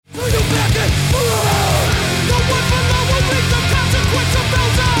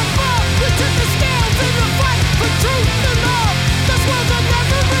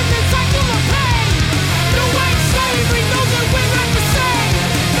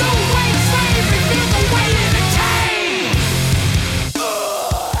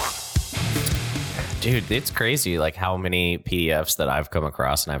Dude, it's crazy like how many PDFs that I've come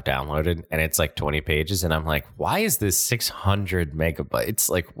across and I've downloaded, and it's like 20 pages, and I'm like, why is this 600 megabytes?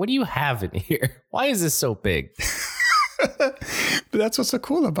 Like, what do you have in here? Why is this so big? But that's what's so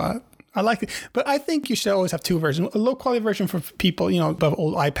cool about it. I like it. But I think you should always have two versions. A low quality version for people, above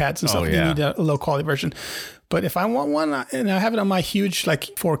old iPads and stuff. You need a low quality version. But if I want one and I have it on my huge like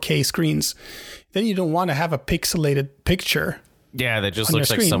 4K screens, then you don't want to have a pixelated picture. Yeah, that just looks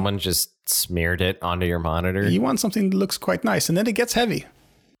like someone just smeared it onto your monitor. You want something that looks quite nice, and then it gets heavy.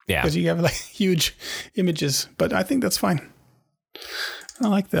 Yeah. Because you have like huge images. But I think that's fine. I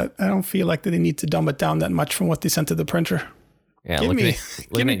like that. I don't feel like that they need to dumb it down that much from what they sent to the printer. Yeah, looking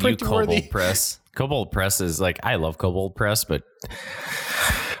at you, Cobalt Press. Cobalt Press is like, I love Cobalt Press, but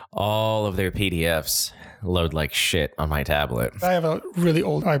all of their PDFs load like shit on my tablet. I have a really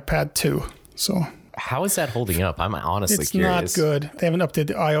old iPad too, so... How is that holding up? I'm honestly curious. It's not good. They haven't updated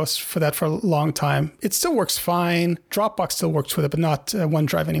the iOS for that for a long time. It still works fine. Dropbox still works with it, but not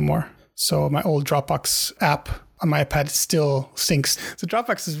OneDrive anymore. So my old Dropbox app on my iPad still syncs. So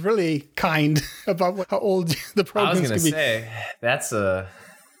Dropbox is really kind about how old the programs can be. I was going to say,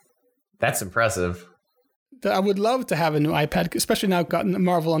 that's impressive. I would love to have a new iPad, especially now I've gotten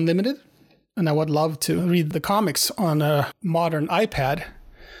Marvel Unlimited, and I would love to read the comics on a modern iPad.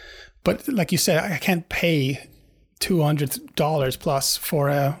 But like you said, I can't pay $200 plus for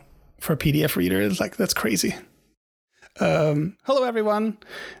a PDF reader. It's like, that's crazy. Hello, everyone.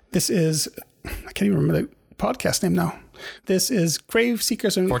 This is, I can't even remember the podcast name now. This is Grave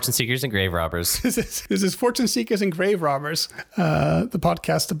Seekers and Fortune Seekers and Grave Robbers. This is Fortune Seekers and Grave Robbers, the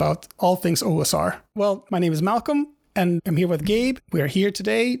podcast about all things OSR. Well, my name is Malcolm, and I'm here with Gabe. We are here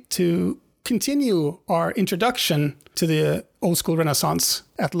today to continue our introduction to the old school Renaissance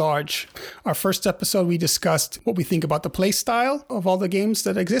at large. Our first episode, we discussed what we think about the play style of all the games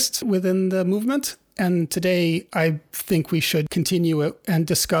that exist within the movement. And today, I think we should continue and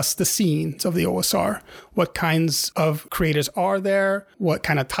discuss the scenes of the OSR. What kinds of creators are there? What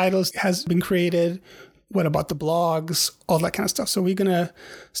kind of titles has been created? What about the blogs? All that kind of stuff. So we're going to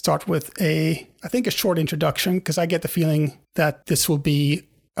start with a short introduction, because I get the feeling that this will be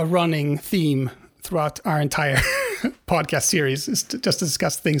a running theme throughout our entire podcast series, is to just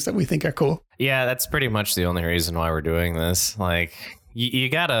discuss things that we think are cool. Yeah, that's pretty much the only reason why we're doing this. Like, you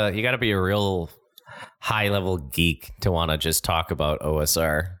gotta be a real high level geek to want to just talk about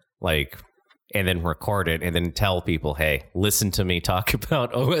OSR, like, and then record it and then tell people, hey, listen to me talk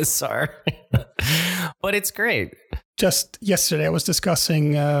about OSR. But it's great. Just yesterday, I was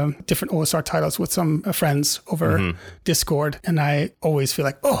discussing different OSR titles with some friends over Discord, and I always feel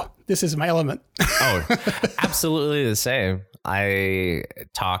like, oh, this is my element. Oh, absolutely the same. I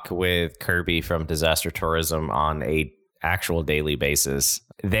talk with Kirby from Disaster Tourism on a actual daily basis.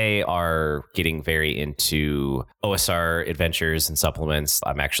 They are getting very into OSR adventures and supplements.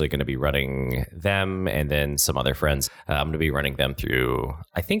 I'm actually going to be running them, and then some other friends. I'm going to be running them through,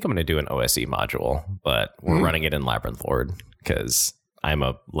 I think I'm going to do an OSE module, but we're running it in Labyrinth Lord because I'm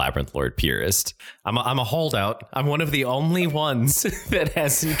a Labyrinth Lord purist. I'm a holdout. I'm one of the only ones that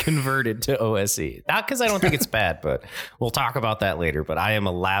hasn't converted to OSE. Not because I don't think it's bad, but we'll talk about that later. But I am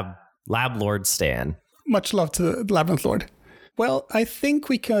a Lab Lord stan. Much love to Labyrinth Lord. Well, I think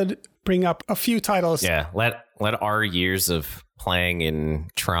we could bring up a few titles. Yeah, let our years of playing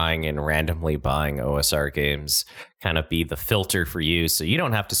and trying and randomly buying OSR games kind of be the filter for you, so you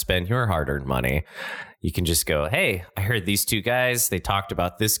don't have to spend your hard-earned money. You can just go, hey, I heard these two guys, they talked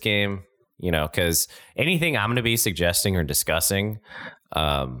about this game, because anything I'm going to be suggesting or discussing,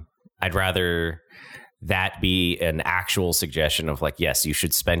 I'd rather that be an actual suggestion of like, yes, you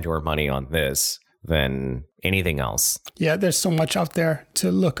should spend your money on this than anything else. Yeah, there's so much out there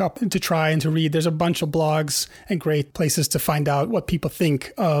to look up and to try and to read. There's a bunch of blogs and great places to find out what people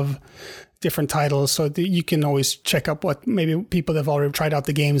think of different titles, so that you can always check up what maybe people have already tried out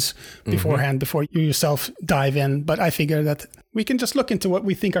the games beforehand before you yourself dive in. But I figure that we can just look into what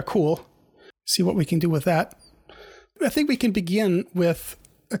we think are cool, see what we can do with that. I think we can begin with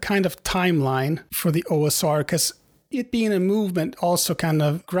a kind of timeline for the OSR, because it being a movement also kind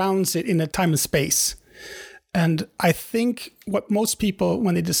of grounds it in a time and space. And I think what most people,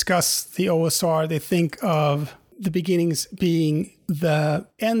 when they discuss the OSR, they think of the beginnings being the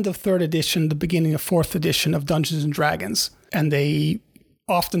end of 3rd edition, the beginning of 4th edition of Dungeons and Dragons. And they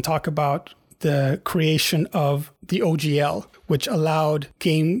often talk about the creation of the OGL, which allowed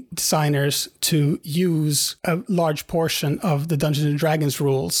game designers to use a large portion of the Dungeons and Dragons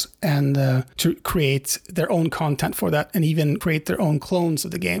rules and to create their own content for that and even create their own clones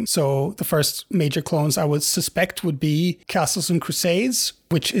of the game. So the first major clones I would suspect would be Castles and Crusades,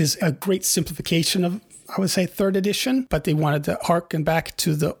 which is a great simplification of, I would say, 3rd edition, but they wanted to harken back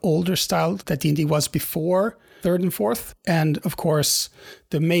to the older style that D&D was before 3rd and 4th. And of course,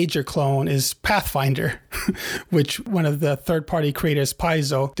 the major clone is Pathfinder, which one of the third-party creators,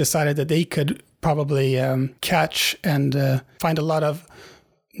 Paizo, decided that they could probably catch and find a lot of,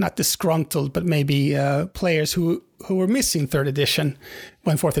 not disgruntled, but maybe players who were missing 3rd edition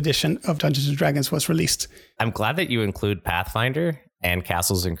when 4th edition of Dungeons & Dragons was released. I'm glad that you include Pathfinder and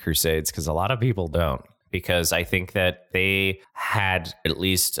Castles and Crusades, because a lot of people don't. Because I think that they had at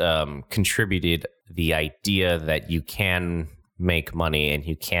least contributed the idea that you can make money and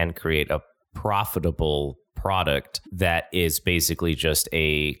you can create a profitable product that is basically just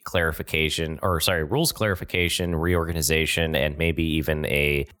a rules clarification, reorganization, and maybe even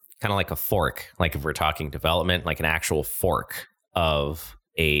a kind of like a fork, like if we're talking development, like an actual fork of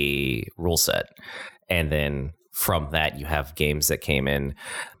a rule set. And then from that, you have games that came in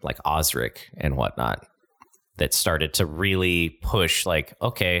like Osric and whatnot that started to really push like,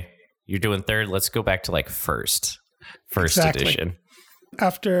 okay, you're doing 3rd, let's go back to like first Exactly. edition.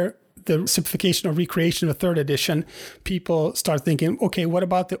 After the simplification or recreation of 3rd edition, people start thinking, okay, what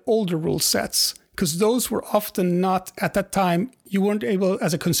about the older rule sets? Because those were often not, at that time, you weren't able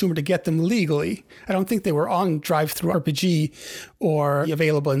as a consumer to get them legally. I don't think they were on DriveThruRPG or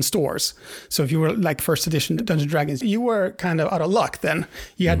available in stores. So if you were like 1st edition Dungeons & Dragons, you were kind of out of luck then.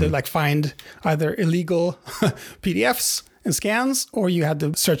 You had to like find either illegal PDFs and scans, or you had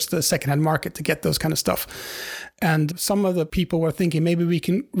to search the secondhand market to get those kind of stuff. And some of the people were thinking maybe we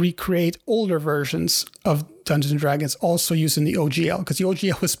can recreate older versions of Dungeons & Dragons also using the OGL, because the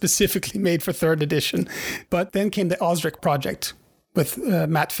OGL was specifically made for 3rd edition. But then came the Osric project with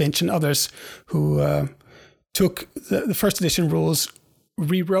Matt Finch and others who took the 1st edition rules,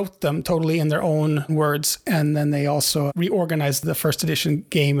 rewrote them totally in their own words, and then they also reorganized the 1st edition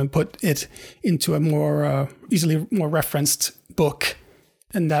game and put it into a more easily more referenced book.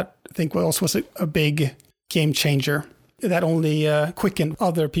 And that, I think, also was a big game changer. That only quickened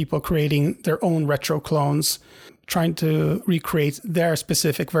other people creating their own retro clones, trying to recreate their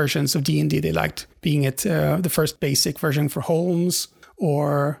specific versions of D&D they liked, being it the first basic version for Holmes,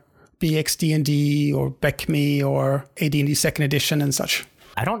 or BXD&D, or BECMI, or AD&D 2nd edition and such.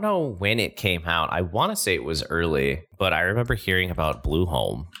 I don't know when it came out. I want to say it was early, but I remember hearing about Blue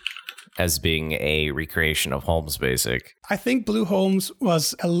Home as being a recreation of Holmes Basic. I think Blue Holmes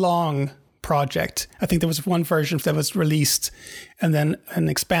was a long project. I think there was one version that was released and then an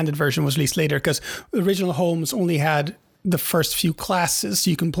expanded version was released later, because the original Holmes only had the first few classes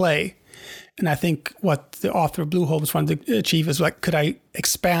you can play. And I think what the author of Blue Holmes wanted to achieve is like, could I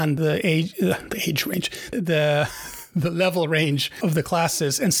expand the age range, the level range of the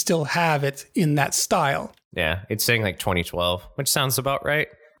classes and still have it in that style? Yeah, it's saying like 2012, which sounds about right.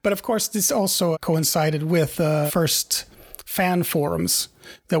 But of course, this also coincided with first fan forums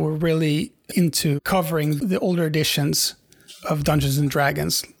that were really into covering the older editions of Dungeons and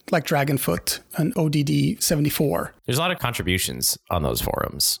Dragons, like Dragonfoot and ODD 74. There's a lot of contributions on those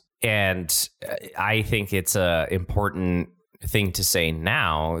forums. And I think it's an important thing to say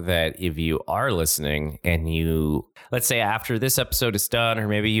now that if you are listening and you, let's say after this episode is done, or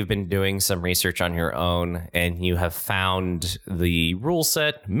maybe you've been doing some research on your own and you have found the rule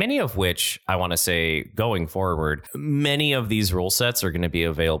set, many of which I want to say going forward, many of these rule sets are going to be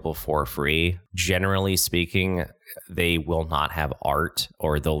available for free. Generally speaking, they will not have art,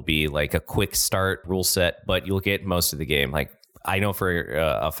 or they'll be like a quick start rule set, but you'll get most of the game. Like, I know for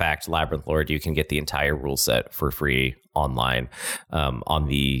a fact, Labyrinth Lord, you can get the entire rule set for free online on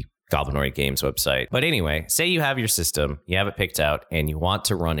the Goblinoid Games website. But anyway, say you have your system, you have it picked out, and you want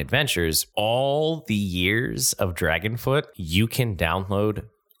to run adventures. All the years of Dragonfoot, you can download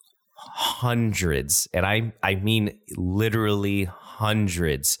hundreds, and I mean literally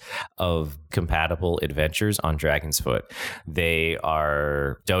hundreds of compatible adventures on Dragon's Foot. They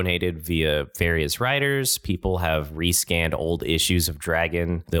are donated via various writers. People have rescanned old issues of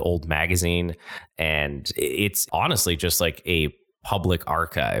Dragon, the old magazine, and it's honestly just like a public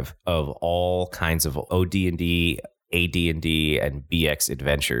archive of all kinds of OD&D, AD&D, and BX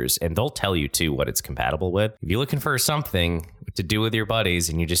adventures, and they'll tell you too what it's compatible with. If you're looking for something to do with your buddies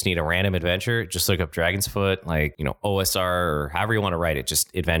and you just need a random adventure, just look up Dragon's Foot, like, OSR, or however you want to write it,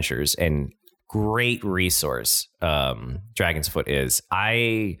 just adventures, and great resource. Dragon's Foot is.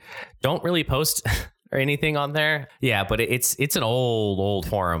 I don't really post or anything on there. Yeah, but it's an old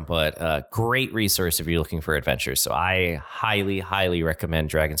forum, but a great resource if you're looking for adventures. So I highly recommend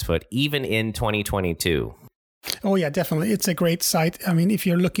Dragon's Foot, even in 2022. Oh, yeah, definitely. It's a great site. I mean, if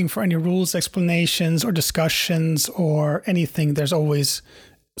you're looking for any rules, explanations, or discussions or anything, there's always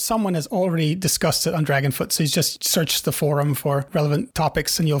someone has already discussed it on Dragonfoot. So you just search the forum for relevant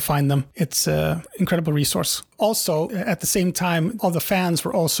topics and you'll find them. It's an incredible resource. Also, at the same time, all the fans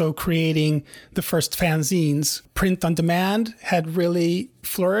were also creating the first fanzines. Print on demand had really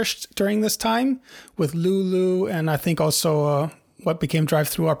flourished during this time with Lulu, and I think also what became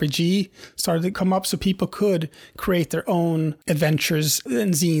Drive-Thru RPG started to come up, so people could create their own adventures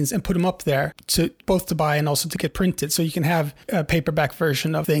and zines and put them up there to both to buy and also to get printed. So you can have a paperback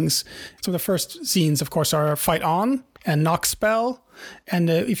version of things. So the first zines, of course, are Fight On and Knockspell. And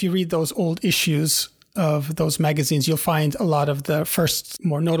if you read those old issues of those magazines, you'll find a lot of the first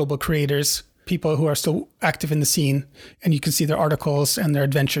more notable creators, people who are still active in the scene, and you can see their articles and their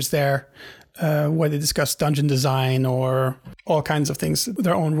adventures there. Where they discuss dungeon design or all kinds of things,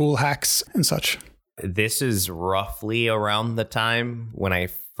 their own rule hacks and such. This is roughly around the time when I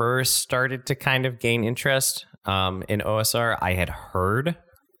first started to kind of gain interest in OSR. I had heard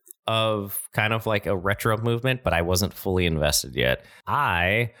of kind of like a retro movement, but I wasn't fully invested yet.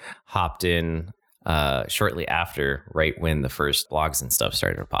 I hopped in shortly after, right when the first blogs and stuff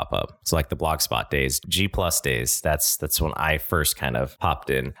started to pop up. So like the Blogspot days, G+ days, that's when I first kind of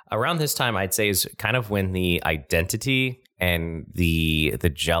popped in. Around this time, I'd say is kind of when the identity and the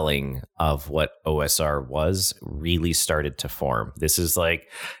gelling of what OSR was really started to form. This is like,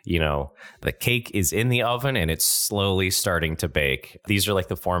 you know, the cake is in the oven and it's slowly starting to bake. These are like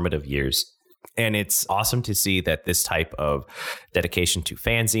the formative years. And it's awesome to see that this type of dedication to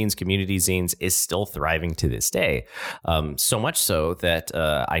fanzines, community zines is still thriving to this day. So much so that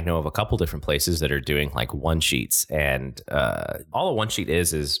I know of a couple different places that are doing like one sheets. And all a one sheet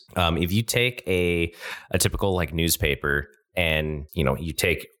is if you take a typical like newspaper and, you know, you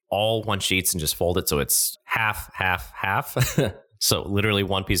take all one sheets and just fold it so it's half. So literally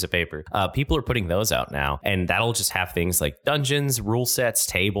one piece of paper. People are putting those out now, and that'll just have things like dungeons, rule sets,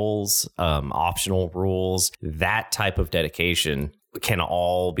 tables, optional rules. That type of dedication can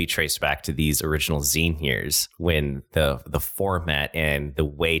all be traced back to these original zine years when the format and the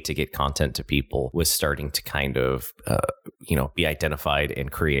way to get content to people was starting to kind of be identified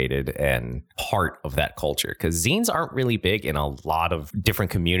and created and part of that culture, because zines aren't really big in a lot of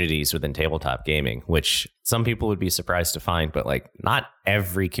different communities within tabletop gaming, which some people would be surprised to find, but like not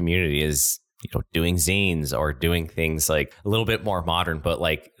every community is doing zines or doing things like a little bit more modern, but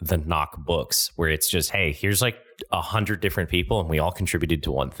like the Knock books where it's just, hey, here's like 100 different people and we all contributed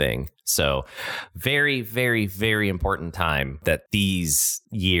to one thing. So very, very, very important time that these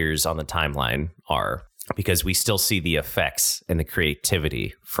years on the timeline are, because we still see the effects and the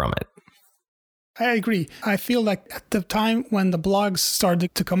creativity from it. I agree. I feel like at the time when the blogs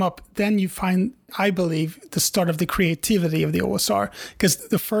started to come up, then you find, I believe, the start of the creativity of the OSR, because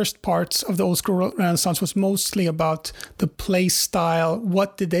the first parts of the old school Renaissance was mostly about the play style.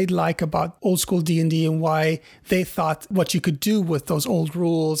 What did they like about old school D&D and why they thought what you could do with those old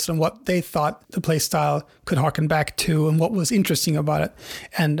rules and what they thought the play style could harken back to and what was interesting about it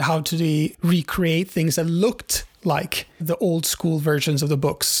and how to recreate things that looked like the old school versions of the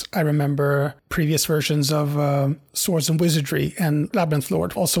books. I remember previous versions of Swords and Wizardry and Labyrinth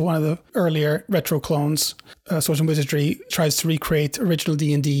Lord, also one of the earlier retro clones. Swords and Wizardry tries to recreate original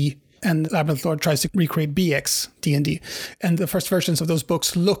D&D, and Labyrinth Lord tries to recreate BX D&D. And the first versions of those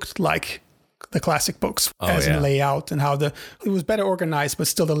books looked like the classic books in layout and how it was better organized, but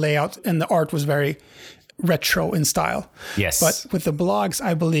still the layout and the art was very retro in style. Yes. But with the blogs,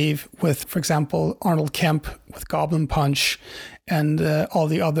 I believe, with, for example, Arnold Kemp with Goblin Punch and all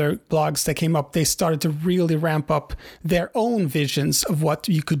the other blogs that came up, they started to really ramp up their own visions of what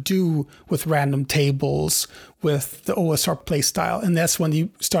you could do with random tables, with the OSR play style. And that's when you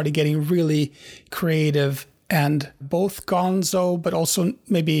started getting really creative and both gonzo, but also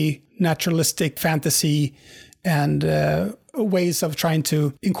maybe naturalistic fantasy and ways of trying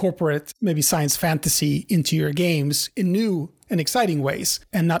to incorporate maybe science fantasy into your games in new and exciting ways,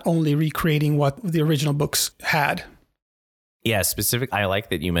 and not only recreating what the original books had. Yeah, I like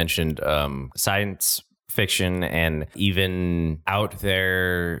that you mentioned science fiction and even out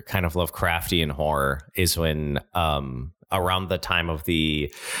there kind of Lovecraftian horror is when around the time of the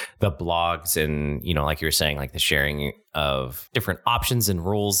blogs and, you know, like you were saying, like the sharing of different options and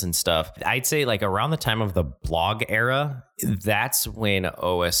rules and stuff. I'd say like around the time of the blog era, that's when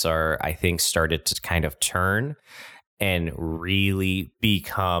OSR, I think, started to kind of turn and really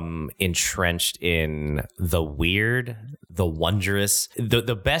become entrenched in the weird, the wondrous,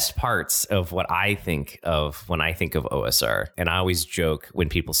 the best parts of what I think of when I think of OSR. And I always joke when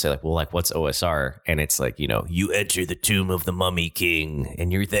people say like, well, like, what's OSR? And it's like, you know, you enter the tomb of the Mummy King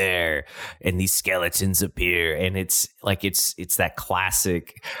and you're there and these skeletons appear. And it's like, it's that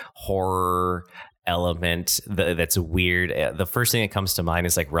classic horror element that's weird. The first thing that comes to mind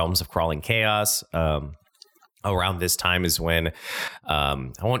is like Realms of Crawling Chaos. Around this time is when I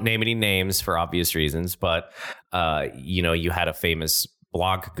won't name any names for obvious reasons, but you know, you had a famous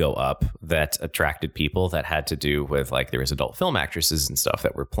blog go up that attracted people that had to do with like there was adult film actresses and stuff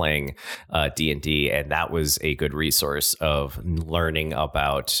that were playing D&D, and that was a good resource of learning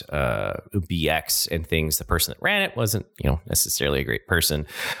about BX and things. The person that ran it wasn't, you know, necessarily a great person,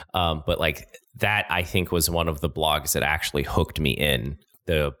 but like that I think was one of the blogs that actually hooked me in.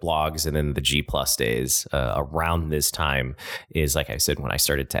 The blogs and then the G+ days around this time is, like I said, when I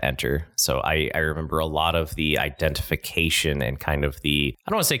started to enter. So I remember a lot of the identification and kind of the, I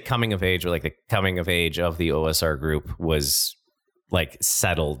don't want to say coming of age, or like the coming of age of the OSR group was like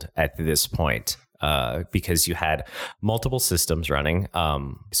settled at this point. Because you had multiple systems running.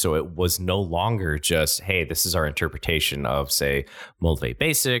 So it was no longer just, hey, this is our interpretation of, say, Moldvay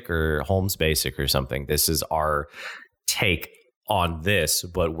Basic or Holmes Basic or something. This is our take on this,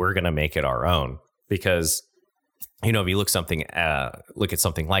 but we're going to make it our own. Because, you know, if you look at something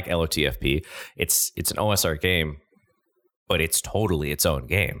like LOTFP, it's an OSR game, but it's totally its own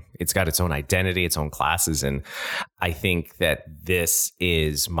game. It's got its own identity, its own classes. And I think that this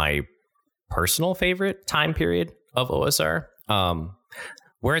is my personal favorite time period of OSR.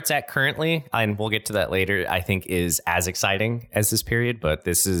 Where it's at currently, and we'll get to that later, I think is as exciting as this period, but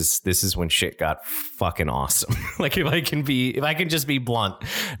this is when shit got fucking awesome. Like if I can just be blunt,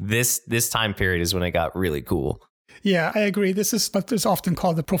 this time period is when it got really cool. Yeah, I agree. This is what is often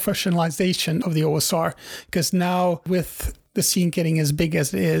called the professionalization of the OSR, because now with the scene getting as big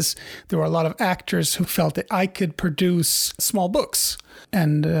as it is, there were a lot of actors who felt that I could produce small books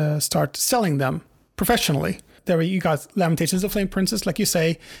and start selling them professionally. There you got Lamentations of the Flame Princess, like you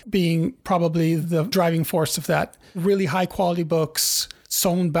say, being probably the driving force of that. Really high quality books,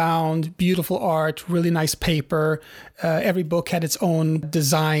 sewn bound, beautiful art, really nice paper. Every book had its own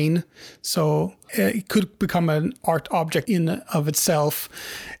design, so it could become an art object in of itself.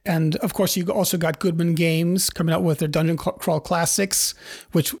 And of course, you also got Goodman Games coming out with their Dungeon Crawl Classics,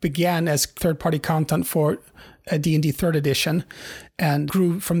 which began as third-party content for D&D 3rd edition and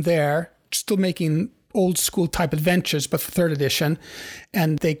grew from there, still making old school type adventures, but for 3rd edition.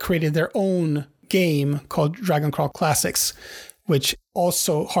 And they created their own game called Dragon Crawl Classics, which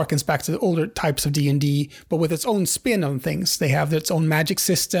also harkens back to the older types of D&D, but with its own spin on things. They have its own magic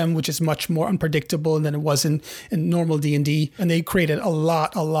system, which is much more unpredictable than it was in normal D&D. And they created a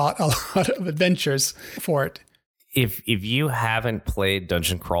lot of adventures for it. If you haven't played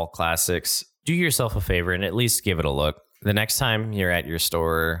Dungeon Crawl Classics, do yourself a favor and at least give it a look. The next time you're at your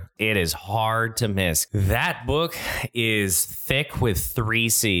store, it is hard to miss. That book is thick with 3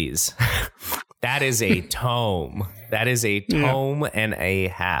 C's. That is a tome. That is a tome and a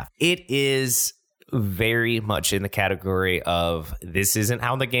half. It is very much in the category of this isn't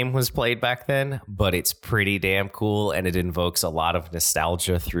how the game was played back then, but it's pretty damn cool, and it invokes a lot of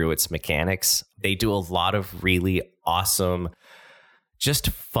nostalgia through its mechanics. They do a lot of really awesome, just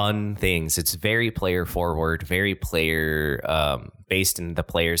fun things. It's very player forward, very player based in the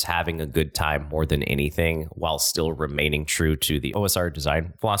players having a good time more than anything, while still remaining true to the OSR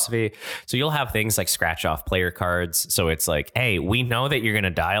design philosophy. So you'll have things like scratch off player cards. So it's like, hey, we know that you're going to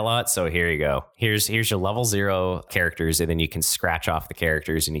die a lot, so here you go. Here's your level 0 characters, and then you can scratch off the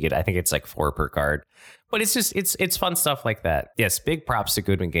characters, and you get, I think it's like 4 per card. But it's just, it's fun stuff like that. Yes, big props to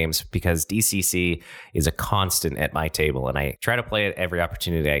Goodman Games, because DCC is a constant at my table, and I try to play it every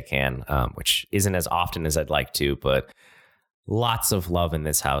opportunity I can, which isn't as often as I'd like to, but lots of love in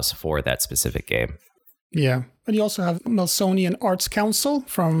this house for that specific game. Yeah. And you also have Melsonian Arts Council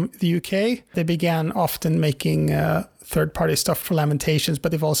from the UK. They began often making third-party stuff for Lamentations,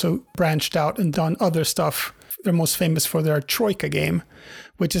 but they've also branched out and done other stuff. They're most famous for their Troika game,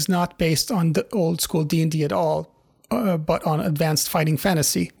 which is not based on the old school D&D at all, but on Advanced Fighting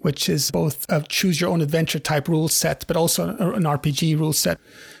Fantasy, which is both a choose-your-own-adventure type rule set, but also an RPG rule set.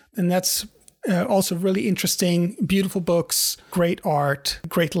 And that's Also really interesting, beautiful books, great art,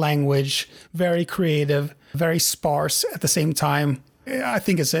 great language, very creative, very sparse at the same time. I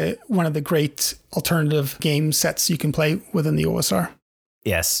think it's one of the great alternative game sets you can play within the OSR.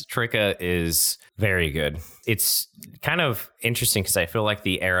 Yes, Troika is very good. It's kind of interesting because I feel like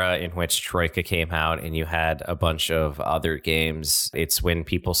the era in which Troika came out and you had a bunch of other games, it's when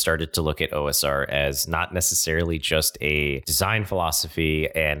people started to look at OSR as not necessarily just a design philosophy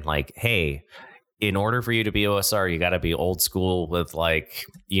and like, hey, in order for you to be OSR, you got to be old school with like,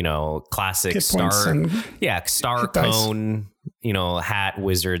 you know, classic star cone, you know, hat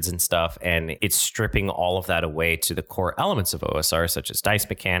wizards and stuff. And it's stripping all of that away to the core elements of OSR, such as dice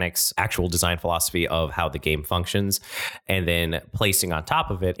mechanics, actual design philosophy of how the game functions, and then placing on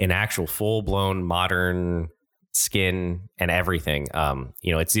top of it an actual full blown modern skin and everything.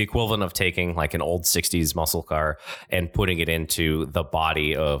 You know, it's the equivalent of taking like an old 60s muscle car and putting it into the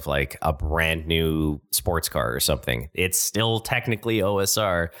body of like a brand new sports car or something. It's still technically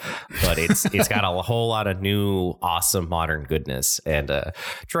OSR, but it's got a whole lot of new awesome modern goodness. And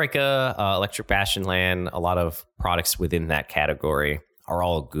Troika, Electric Bastion Land, a lot of products within that category are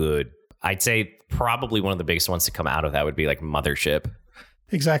all good. I'd say probably one of the biggest ones to come out of that would be like Mothership.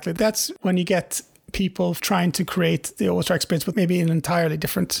 Exactly. That's when you get people trying to create the OSR experience with maybe an entirely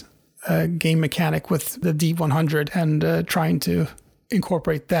different game mechanic with the D100 and trying to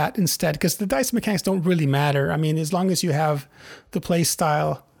incorporate that instead, because the dice mechanics don't really matter. I mean, as long as you have the play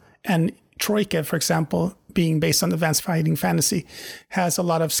style, and Troika, for example, being based on Advanced Fighting Fantasy, has a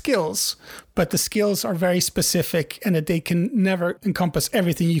lot of skills, but the skills are very specific and that they can never encompass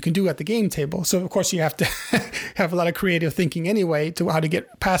everything you can do at the game table. So, of course, you have to have a lot of creative thinking anyway to how to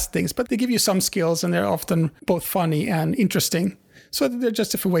get past things, but they give you some skills and they're often both funny and interesting. So they're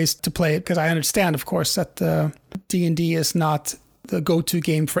just different ways to play it, because I understand, of course, that D&D is not the go-to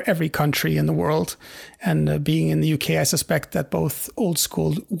game for every country in the world. And being in the UK, I suspect that both old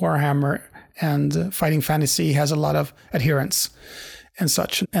school Warhammer and Fighting Fantasy has a lot of adherents and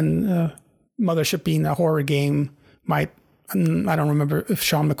such. And Mothership being a horror game might, I don't remember if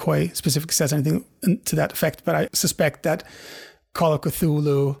Sean McCoy specifically says anything to that effect, but I suspect that Call of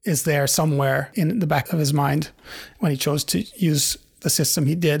Cthulhu is there somewhere in the back of his mind when he chose to use the system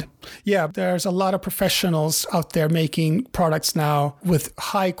he did. Yeah, there's a lot of professionals out there making products now with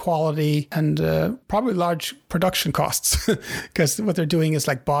high quality and probably large production costs, because what they're doing is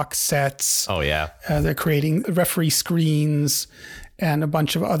like box sets. Oh, yeah. They're creating referee screens and a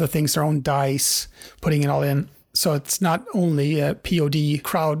bunch of other things, their own dice, putting it all in. So it's not only POD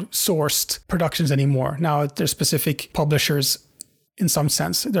crowd-sourced productions anymore. Now there's specific publishers. In some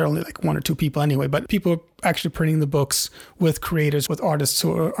sense, there are only like one or two people anyway, but people are actually printing the books with creators, with artists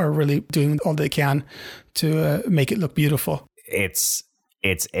who are really doing all they can to make it look beautiful. It's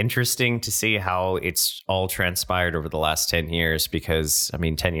interesting to see how it's all transpired over the last 10 years, because, I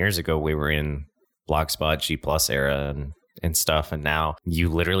mean, 10 years ago, we were in Blogspot, G+ era and stuff, and now you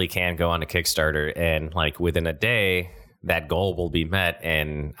literally can go on a Kickstarter and like within a day, that goal will be met.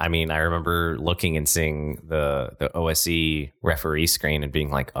 And I mean, I remember looking and seeing the OSE referee screen and being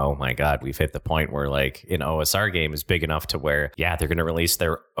like, oh my God, we've hit the point where like an OSR game is big enough to where, yeah, they're going to release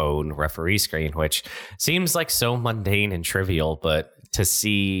their own referee screen, which seems like so mundane and trivial. But to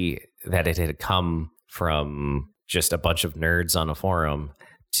see that it had come from just a bunch of nerds on a forum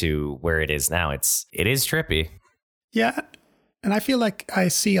to where it is now, it is trippy. Yeah. And I feel like I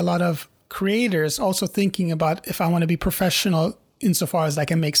see a lot of creators also thinking about, if I want to be professional insofar as I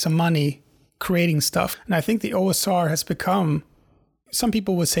can make some money creating stuff. And I think the OSR has become, some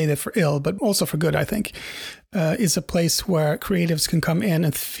people would say that for ill, but also for good, I think, is a place where creatives can come in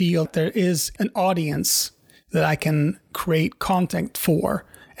and feel there is an audience that I can create content for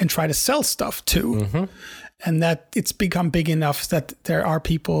and try to sell stuff to. Mm-hmm. And that it's become big enough that there are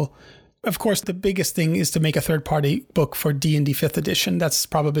people. Of course, the biggest thing is to make a third-party book for D&D 5th edition. That's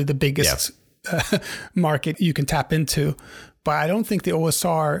probably the biggest market you can tap into. But I don't think the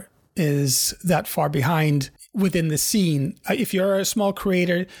OSR is that far behind within the scene. If you're a small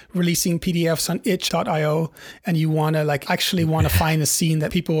creator releasing PDFs on itch.io and you want to actually find a scene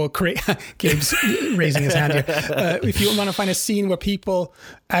that people will create, Gabe's raising his hand here. If you want to find a scene where people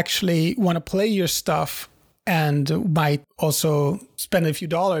actually want to play your stuff and might also spend a few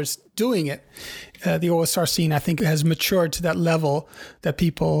dollars doing it, the OSR scene, I think, has matured to that level that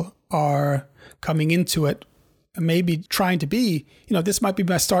people are coming into it, maybe trying to be, this might be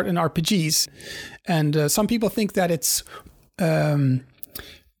my start in RPGs. And some people think that it's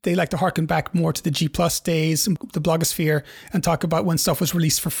They like to harken back more to the G+ days, the blogosphere, and talk about when stuff was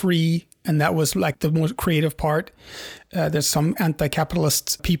released for free. And that was like the most creative part. There's some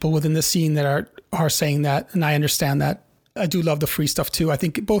anti-capitalist people within the scene that are saying that, and I understand that. I do love the free stuff too. I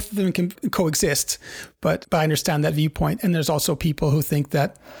think both of them can coexist, but I understand that viewpoint. And there's also people who think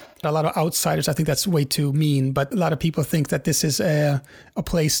that, a lot of outsiders, I think that's way too mean, but a lot of people think that this is a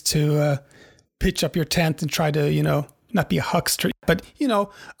place to pitch up your tent and try to, not be a huckster. But,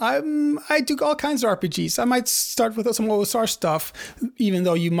 I do all kinds of RPGs. I might start with some OSR stuff, even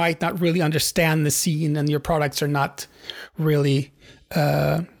though you might not really understand the scene and your products are not really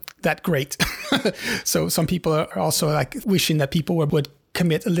that great. So some people are also like wishing that people would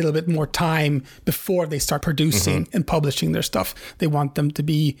commit a little bit more time before they start producing and publishing their stuff. They want them to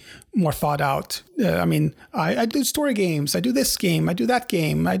be more thought out. I do story games. I do this game. I do that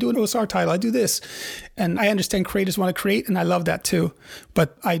game. I do an OSR title. I do this. And I understand creators want to create, and I love that too.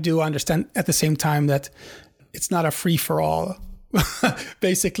 But I do understand at the same time that it's not a free-for-all.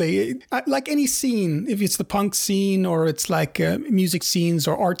 Basically, like any scene, if it's the punk scene or it's like music scenes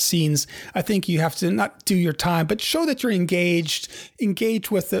or art scenes, I think you have to not do your time, but show that you're engage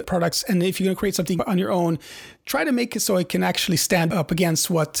with the products. And if you're going to create something on your own, try to make it so it can actually stand up against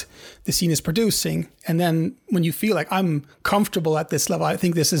what the scene is producing. And then when you feel like I'm comfortable at this level, I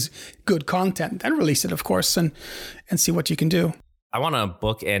think this is good content, and release it, of course, and see what you can do. I want to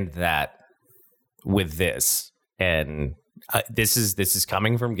bookend that with this, and this is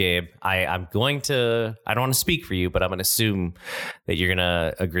coming from Gabe. I'm going to, I don't want to speak for you, but I'm going to assume that you're going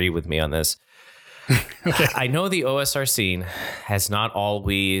to agree with me on this. Okay. I know the OSR scene has not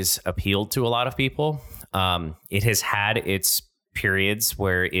always appealed to a lot of people. It has had its periods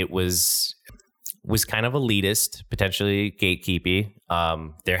where it was kind of elitist, potentially gatekeepy.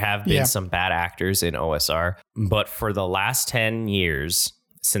 There have been some bad actors in OSR, but for the last 10 years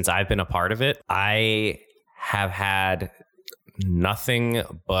since I've been a part of it, I have had nothing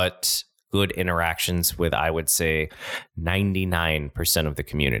but good interactions with, I would say, 99% of the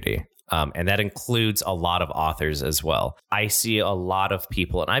community. And that includes a lot of authors as well. I see a lot of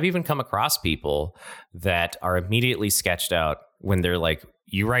people, and I've even come across people that are immediately sketched out when they're like,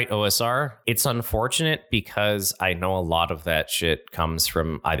 you write OSR? It's unfortunate because I know a lot of that shit comes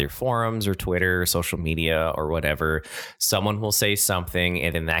from either forums or Twitter or social media or whatever. Someone will say something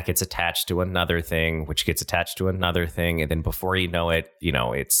and then that gets attached to another thing, which gets attached to another thing. And then before you know it,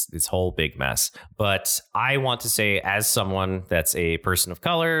 it's this whole big mess. But I want to say, as someone that's a person of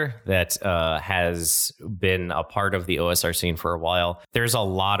color that has been a part of the OSR scene for a while, there's a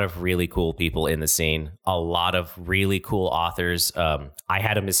lot of really cool people in the scene, a lot of really cool authors. I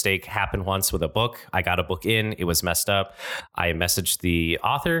had a mistake happen once with a book. I got a book in, it was messed up. I messaged the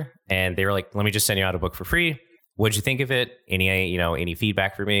author and they were like, let me just send you out a book for free. What'd you think of it? Any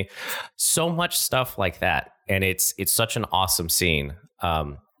feedback for me? So much stuff like that. And it's such an awesome scene.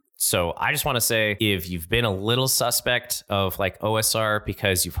 So I just want to say, if you've been a little suspect of like OSR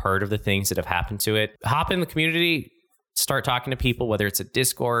because you've heard of the things that have happened to it, hop in the community, start talking to people, whether it's a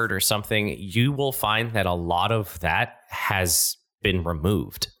Discord or something. You will find that a lot of that has been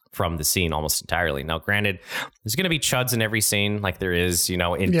removed from the scene almost entirely. Now, granted, there's going to be chuds in every scene, like there is, in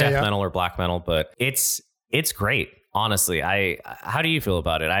death metal or black metal, but it's great. Honestly, how do you feel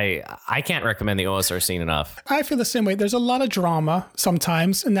about it? I can't recommend the OSR scene enough. I feel the same way. There's a lot of drama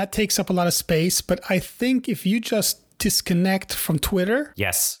sometimes, and that takes up a lot of space. But I think if you just disconnect from Twitter,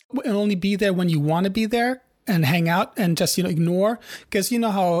 yes, and only be there when you want to be there, and hang out and just, ignore, because you know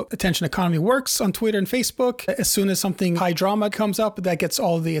how attention economy works on Twitter and Facebook. As soon as something high drama comes up, that gets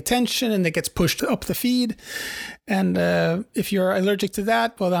all the attention and that gets pushed up the feed. And if you're allergic to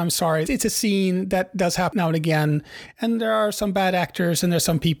that, well, I'm sorry. It's a scene that does happen now and again. And there are some bad actors and there's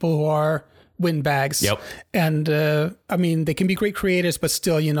some people who are windbags. Yep. And they can be great creators, but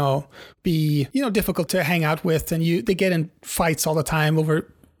still, be, difficult to hang out with. And they get in fights all the time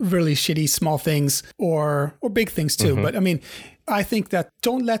over really shitty small things or big things too. But I think that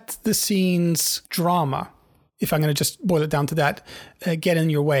don't let the scene's drama, if I'm going to just boil it down to that, get in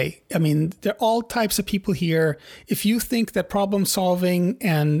your way. There are all types of people here. If you think that problem solving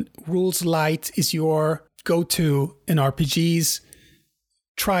and rules light is your go-to in RPGs,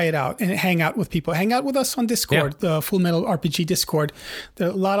 try it out and hang out with people. Hang out with us on Discord, the Full Metal RPG Discord. There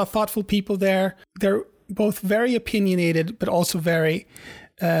are a lot of thoughtful people there. They're both very opinionated, but also very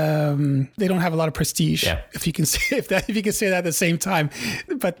they don't have a lot of prestige, if you can say that at the same time.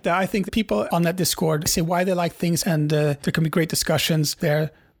 But I think the people on that Discord say why they like things, and there can be great discussions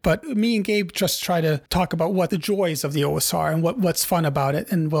there. But me and Gabe just try to talk about what the joys of the OSR and what's fun about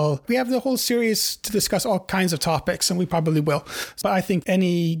it. And we have the whole series to discuss all kinds of topics, and we probably will. But I think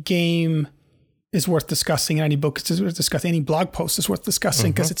any game is worth discussing, and any book is worth discussing, any blog post is worth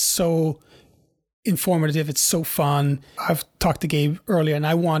discussing, because it's so informative, it's so fun. I've talked to Gabe earlier, and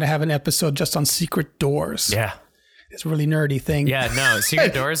I want to have an episode just on secret doors. Yeah. It's a really nerdy thing. Yeah, no,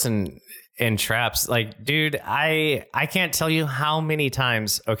 secret doors and traps. Like, dude, I can't tell you how many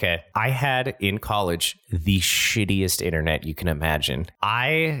times. Okay, I had in college the shittiest internet you can imagine.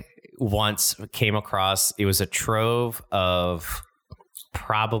 I once came across, it was a trove of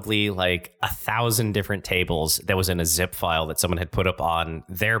probably like 1,000 different tables that was in a zip file that someone had put up on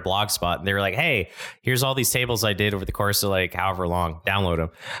their Blogspot. And they were like, hey, here's all these tables I did over the course of like however long, download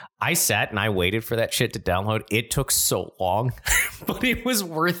them. I sat and I waited for that shit to download. It took so long, but it was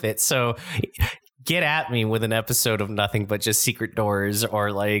worth it. So get at me with an episode of nothing but just secret doors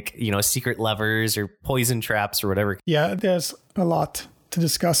or like, you know, secret levers or poison traps or whatever. Yeah, there's a lot to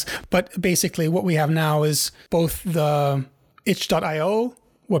discuss. But basically what we have now is both the itch.io,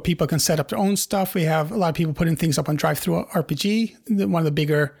 where people can set up their own stuff. We have a lot of people putting things up on DriveThru RPG, one of the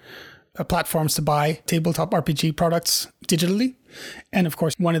bigger platforms to buy tabletop RPG products digitally. And of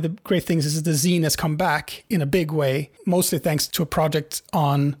course, one of the great things is that the zine has come back in a big way, mostly thanks to a project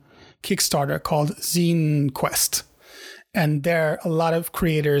on Kickstarter called Zine Quest. And there, a lot of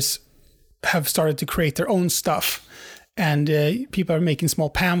creators have started to create their own stuff. And people are making small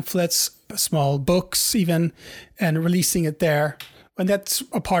pamphlets, small books even, and releasing it there. And that's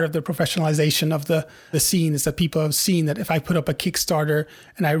a part of the professionalization of the scene, is that people have seen that if I put up a Kickstarter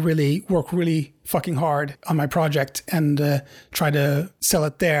and I really work really fucking hard on my project and try to sell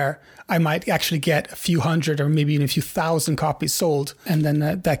it there, I might actually get a few hundred or maybe even a few thousand copies sold. And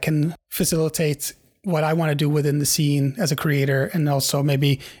then that can facilitate what I want to do within the scene as a creator. And also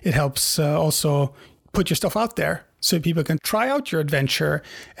maybe it helps also put your stuff out there, so people can try out your adventure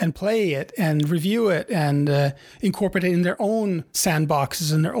and play it and review it and incorporate it in their own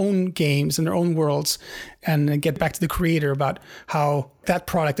sandboxes and their own games and their own worlds, and get back to the creator about how that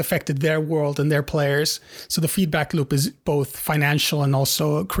product affected their world and their players. So the feedback loop is both financial and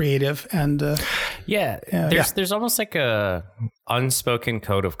also creative. And there's almost like a unspoken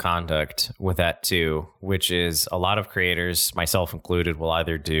code of conduct with that too, which is a lot of creators, myself included, will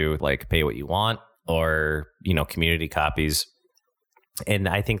either do like pay what you want or, you know, community copies. And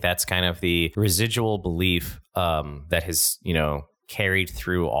I think that's kind of the residual belief that has, you know, carried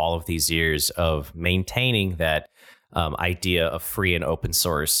through all of these years of maintaining that idea of free and open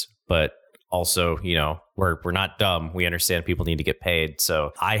source. But also, you know, we're not dumb. We understand people need to get paid.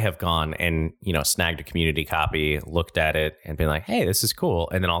 So I have gone and, you know, snagged a community copy, looked at it and been like, hey, this is cool.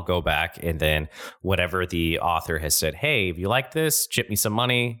 And then I'll go back and then whatever the author has said, hey, if you like this, chip me some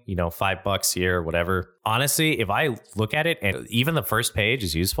money, you know, $5 here or whatever. Honestly, if I look at it and even the first page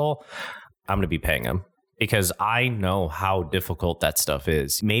is useful, I'm going to be paying them, because I know how difficult that stuff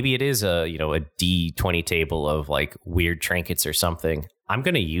is. Maybe it is a D20 table of like weird trinkets or something. I'm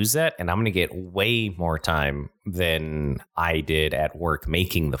going to use that and I'm going to get way more time than I did at work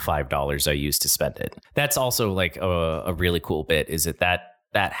making the $5 I used to spend it. That's also like a really cool bit, is that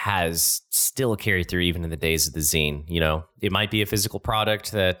has still carried through even in the days of the zine. You know, it might be a physical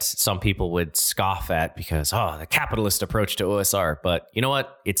product that some people would scoff at because, the capitalist approach to OSR. But you know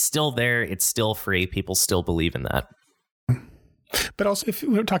what? It's still there. It's still free. People still believe in that. But also, if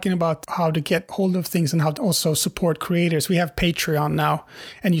we're talking about how to get hold of things and how to also support creators, we have Patreon now.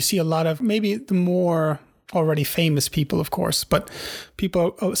 And you see a lot of maybe the more already famous people, of course, but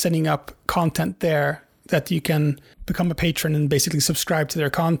people are setting up content there that you can become a patron and basically subscribe to their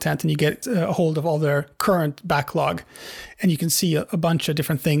content, and you get a hold of all their current backlog. And you can see a bunch of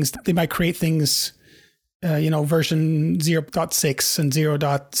different things. They might create things, version 0.6 and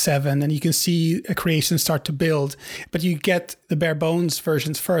 0.7, and you can see a creation start to build, but you get the bare bones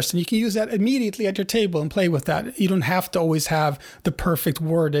versions first, and you can use that immediately at your table and play with that. You don't have to always have the perfect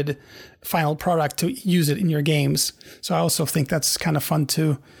worded final product to use it in your games. So I also think that's kind of fun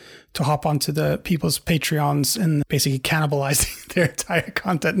to hop onto the people's Patreons and basically cannibalizing their entire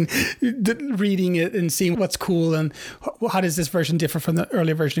content and reading it and seeing what's cool and how does this version differ from the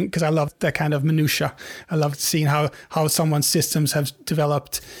earlier version, because I love that kind of minutia. I love seeing how someone's systems have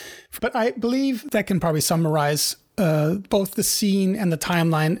developed. But I believe that can probably summarize both the scene and the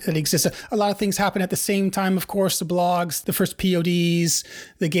timeline that exists. A lot of things happen at the same time, of course, the blogs, the first PODs,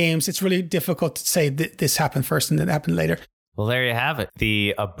 the games. It's really difficult to say that this happened first and that happened later. Well, there you have it.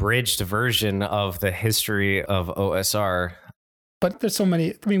 The abridged version of the history of OSR. But there's so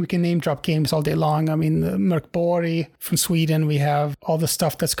many. I mean, we can name drop games all day long. I mean, Mörkborg from Sweden. We have all the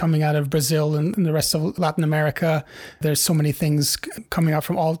stuff that's coming out of Brazil and the rest of Latin America. There's so many things coming out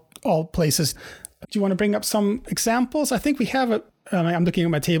from all places. Do you want to bring up some examples? I think we have it. I'm looking at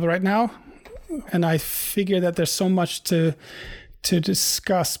my table right now, and I figure that there's so much to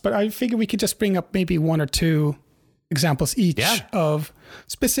discuss. But I figure we could just bring up maybe one or two examples each of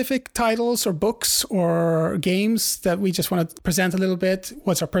specific titles or books or games that we just want to present a little bit.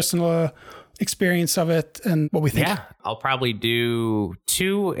 What's our personal experience of it and what we think. Yeah, I'll probably do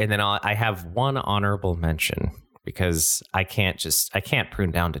two, and then I have one honorable mention because I can't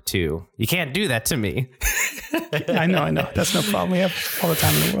prune down to two. You can't do that to me. I know. That's no problem. We have all the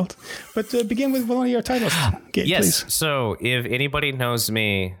time in the world. But begin with one of your titles. Yes. Please. So if anybody knows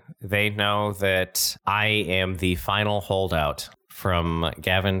me, they know that I am the final holdout from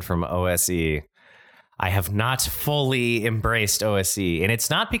Gavin from OSE. I have not fully embraced OSE, and it's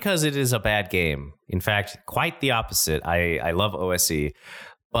not because it is a bad game. In fact, quite the opposite. I love OSE.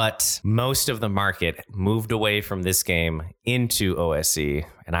 But most of the market moved away from this game into OSE,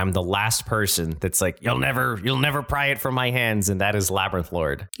 and I'm the last person that's like, you'll never pry it from my hands, and that is Labyrinth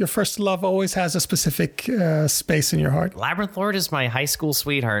Lord. Your first love always has a specific space in your heart. Labyrinth Lord is my high school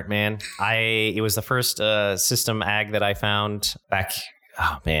sweetheart, man. It was the first system ag that I found back,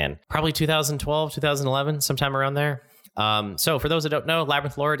 probably 2012, 2011, sometime around there. So for those that don't know,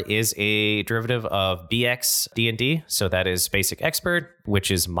 Labyrinth Lord is a derivative of BX D&D. So that is Basic Expert, which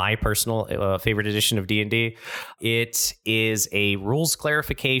is my personal favorite edition of D&D. It is a rules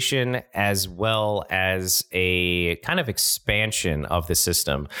clarification as well as a kind of expansion of the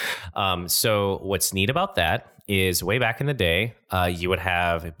system. So what's neat about that is way back in the day, you would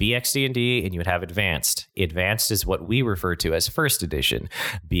have BX D&D and you would have Advanced. Advanced is what we refer to as first edition.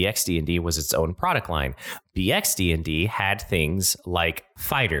 BX D&D was its own product line. BX D&D had things like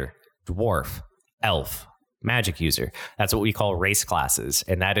Fighter, Dwarf, Elf, Magic User. That's what we call race classes.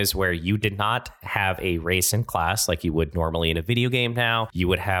 And that is where you did not have a race and class like you would normally in a video game now. You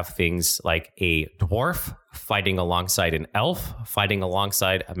would have things like a Dwarf fighting alongside an Elf, fighting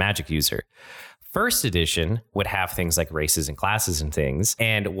alongside a Magic User. First edition would have things like races and classes and things.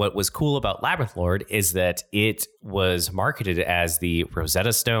 And what was cool about Labyrinth Lord is that it was marketed as the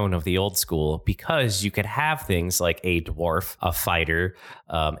Rosetta Stone of the old school because you could have things like a dwarf, a fighter,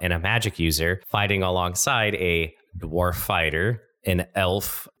 and a magic user fighting alongside a dwarf fighter, an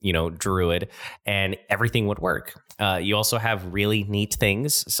elf, druid, and everything would work. You also have really neat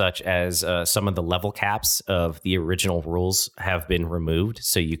things such as some of the level caps of the original rules have been removed.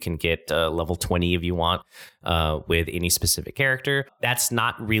 So you can get level 20 if you want with any specific character. That's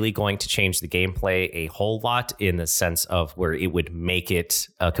not really going to change the gameplay a whole lot in the sense of where it would make it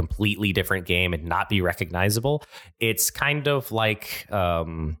a completely different game and not be recognizable. It's kind of like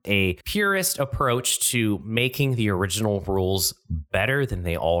a purist approach to making the original rules better than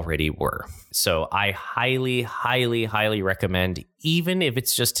they already were. So I highly, highly, highly recommend, even if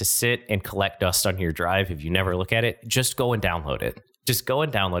it's just to sit and collect dust on your drive, if you never look at it, just go and download it. Just go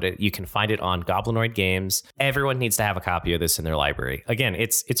and download it. You can find it on Goblinoid Games. Everyone needs to have a copy of this in their library. Again,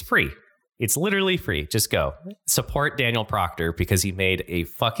 it's free. It's literally free. Just go. Support Daniel Proctor because he made a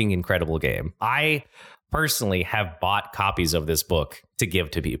fucking incredible game. I personally have bought copies of this book to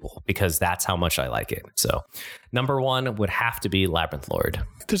give to people because that's how much I like it. So number one would have to be Labyrinth Lord.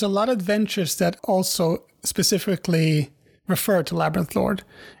 There's a lot of adventures that also specifically refer to Labyrinth Lord.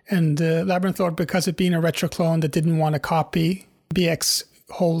 And Labyrinth Lord, because it being a retro clone that didn't want to copy BX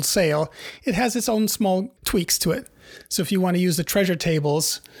wholesale, it has its own small tweaks to it. So if you want to use the treasure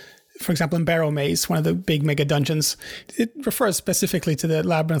tables, for example, in Barrow Maze, one of the big mega dungeons, it refers specifically to the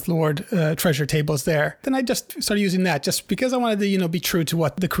Labyrinth Lord treasure tables there. Then I just started using that just because I wanted to, be true to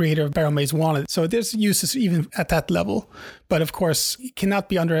what the creator of Barrow Maze wanted. So there's uses even at that level. But of course, it cannot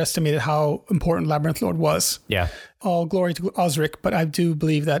be underestimated how important Labyrinth Lord was. Yeah. All glory to Osric, but I do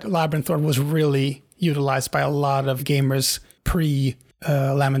believe that Labyrinth Lord was really utilized by a lot of gamers pre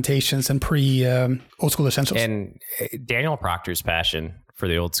Lamentations and pre Old School Essentials. And Daniel Proctor's passion for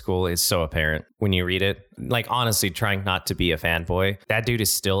the old school is so apparent when you read it. Like, honestly, trying not to be a fanboy, that dude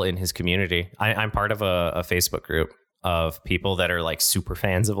is still in his community. I'm part of a Facebook group of people that are like super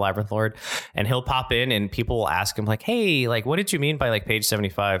fans of Labyrinth Lord, and he'll pop in and people will ask him like, hey, like, what did you mean by like page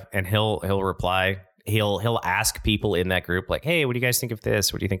 75? And he'll reply. He'll ask people in that group like, hey, what do you guys think of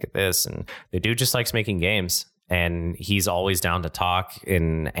this? What do you think of this? And the dude just likes making games. And he's always down to talk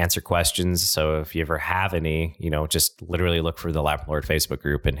and answer questions. So if you ever have any, just literally look for the Labyrinth Lord Facebook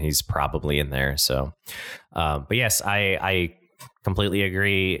group and he's probably in there. So, but yes, I completely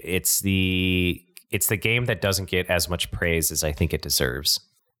agree. It's the it's the game that doesn't get as much praise as I think it deserves.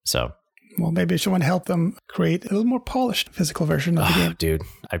 So, well, maybe you want to help them create a little more polished physical version of the game. Dude,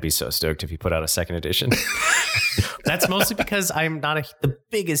 I'd be so stoked if you put out a second edition. That's mostly because I'm not the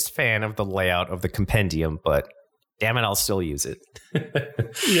biggest fan of the layout of the compendium, but damn it, I'll still use it.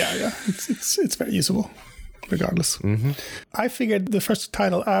 Yeah. It's very usable, regardless. Mm-hmm. I figured the first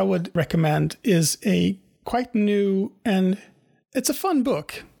title I would recommend is a quite new, and it's a fun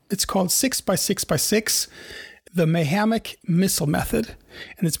book. It's called 6x6x6, The Mayhamic Missile Method,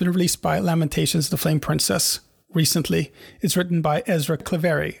 and it's been released by Lamentations of the Flame Princess recently. It's written by Ezra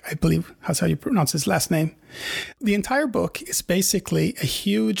Cleary, I believe that's how you pronounce his last name. The entire book is basically a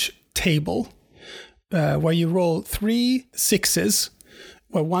huge table where you roll 3 6s,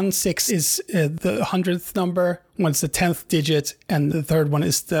 where 1 6 is the 100th number, one's the 10th digit, and the third one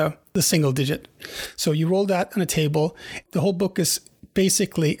is the single digit. So you roll that on a table. The whole book is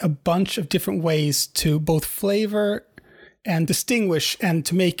basically a bunch of different ways to both flavor and distinguish and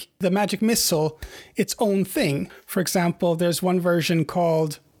to make the magic missile its own thing. For example, there's one version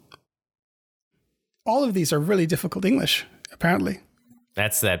called... All of these are really difficult English, apparently.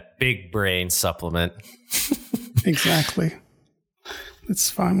 That's that big brain supplement. Exactly.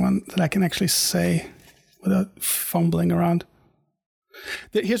 Let's find one that I can actually say without fumbling around.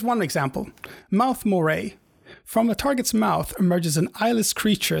 Here's one example. Mouth moray. From the target's mouth emerges an eyeless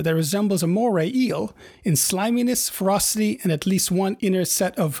creature that resembles a moray eel in sliminess, ferocity, and at least one inner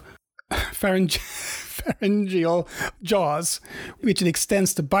set of pharyngeal jaws, which it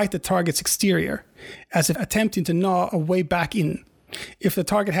extends to bite the target's exterior, as if attempting to gnaw a way back in. If the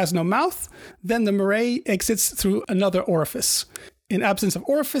target has no mouth, then the moray exits through another orifice. In absence of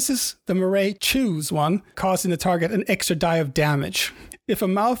orifices, the moray chews one, causing the target an extra die of damage. If a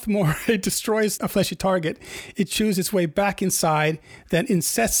mouth moray destroys a fleshy target, it chews its way back inside, then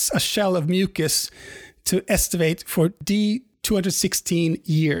incests a shell of mucus to estivate for D216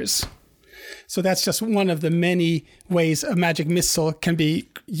 years. So that's just one of the many ways a magic missile can be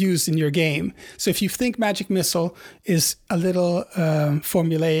used in your game. So if you think magic missile is a little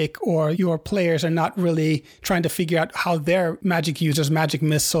formulaic, or your players are not really trying to figure out how their magic users' magic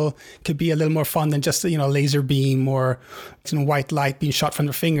missile could be a little more fun than just laser beam or white light being shot from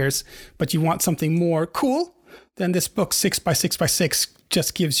their fingers, but you want something more cool, then this book 6x6x6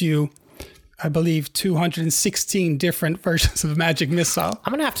 just gives you, I believe, 216 different versions of magic missile.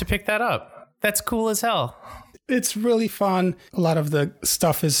 I'm gonna have to pick that up. That's cool as hell. It's really fun. A lot of the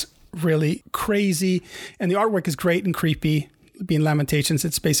stuff is really crazy, and the artwork is great and creepy. Being Lamentations,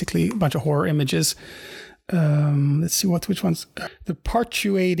 it's basically a bunch of horror images. Let's see which ones. The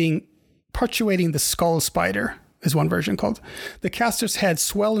Parturating the Skull Spider is one version called. The caster's head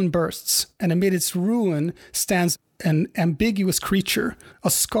swells and bursts, and amid its ruin stands an ambiguous creature, a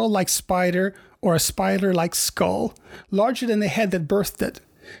skull-like spider or a spider-like skull, larger than the head that birthed it.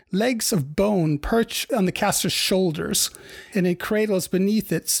 Legs of bone perch on the caster's shoulders, and it cradles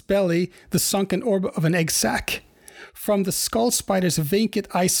beneath its belly the sunken orb of an egg sac. From the skull spider's vacant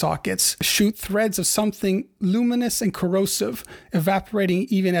eye sockets shoot threads of something luminous and corrosive, evaporating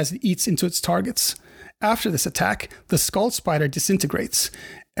even as it eats into its targets. After this attack, the skull spider disintegrates,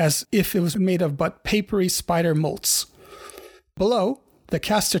 as if it was made of but papery spider molts. Below, the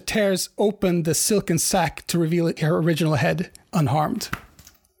caster tears open the silken sac to reveal her original head, unharmed.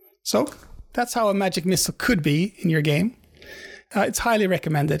 So, that's how a magic missile could be in your game. It's highly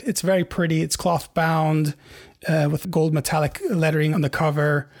recommended. It's very pretty. It's cloth bound with gold metallic lettering on the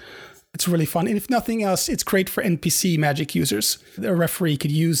cover. It's really fun. And if nothing else, it's great for NPC magic users. A referee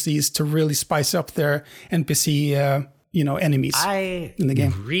could use these to really spice up their NPC enemies in the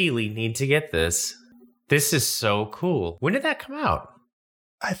game. I really need to get this. This is so cool. When did that come out?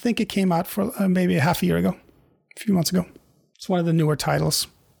 I think it came out for maybe a half a year ago, a few months ago. It's one of the newer titles.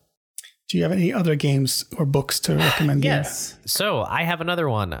 Do you have any other games or books to recommend? Yes. So I have another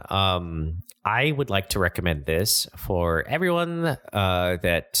one. I would like to recommend this for everyone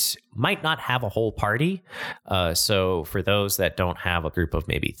that might not have a whole party. So for those that don't have a group of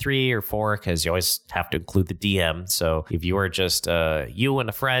maybe 3 or 4, because you always have to include the DM. So if you are just you and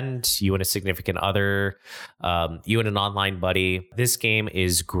a friend, you and a significant other, you and an online buddy, this game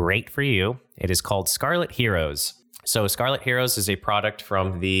is great for you. It is called Scarlet Heroes. So Scarlet Heroes is a product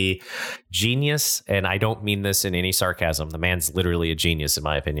from the genius, and I don't mean this in any sarcasm, the man's literally a genius in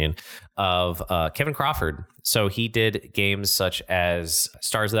my opinion, of Kevin Crawford. So he did games such as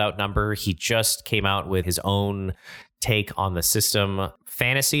Stars Without Number. He just came out with his own take on the system,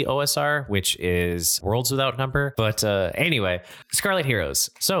 fantasy OSR, which is Worlds Without Number. But anyway, Scarlet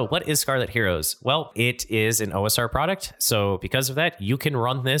Heroes. So what is Scarlet Heroes? Well, it is an OSR product. So because of that, you can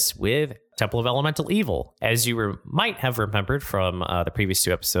run this with Temple of Elemental Evil. As you might have remembered from the previous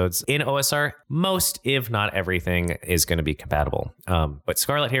 2 episodes, in OSR, most, if not everything, is going to be compatible. But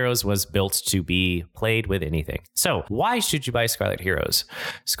Scarlet Heroes was built to be played with anything. So why should you buy Scarlet Heroes?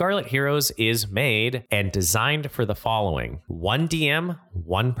 Scarlet Heroes is made and designed for the following: 1 DM,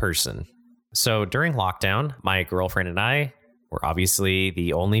 1 person. So during lockdown, my girlfriend and I were obviously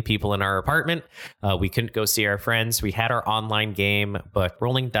the only people in our apartment. We couldn't go see our friends. We had our online game, but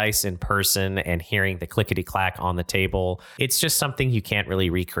rolling dice in person and hearing the clickety clack on the table, it's just something you can't really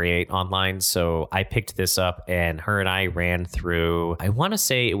recreate online. So I picked this up and her and I ran through, I want to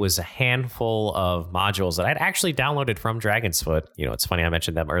say it was a handful of modules that I'd actually downloaded from Dragon's Foot. You know, it's funny I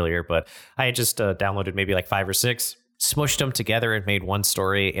mentioned them earlier, but I had just downloaded maybe like 5 or 6. Smushed them together and made one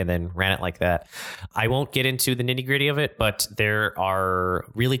story and then ran it like that. I won't get into the nitty gritty of it, but there are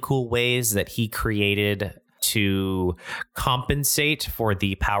really cool ways that he created to compensate for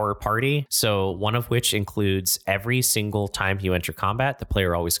the power party. So one of which includes every single time you enter combat, the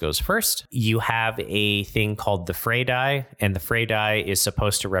player always goes first. You have a thing called the Frey die, and the Frey die is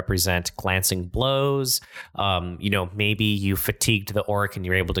supposed to represent glancing blows. Maybe you fatigued the orc and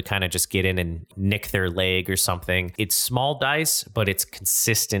you're able to kind of just get in and nick their leg or something. It's small dice, but it's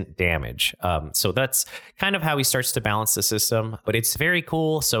consistent damage. So that's kind of how he starts to balance the system, but it's very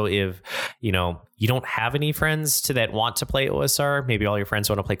cool. So if, you don't have any friends that want to play OSR, maybe all your friends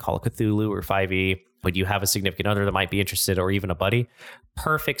want to play Call of Cthulhu or 5e, but you have a significant other that might be interested, or even a buddy.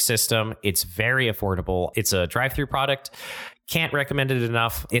 Perfect system. It's very affordable. It's a drive-through product. Can't recommend it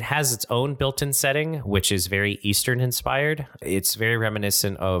enough. It has its own built-in setting, which is very Eastern inspired. It's very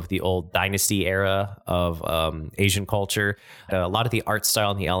reminiscent of the old Dynasty era of Asian culture. A lot of the art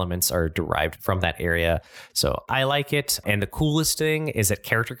style and the elements are derived from that area. So I like it. And the coolest thing is that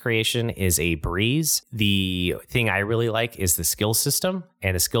character creation is a breeze. The thing I really like is the skill system.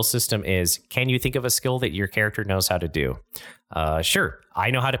 And the skill system is, can you think of a skill that your character knows how to do? Sure.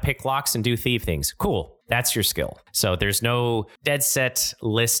 I know how to pick locks and do thief things. Cool. That's your skill. So there's no dead set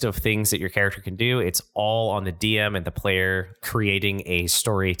list of things that your character can do. It's all on the DM and the player creating a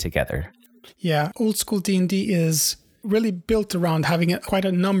story together. Yeah, old school D&D is really built around having quite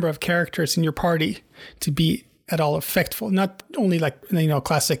a number of characters in your party to be at all effectful. Not only like,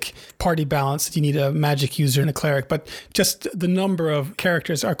 classic party balance that you need a magic user and a cleric, but just the number of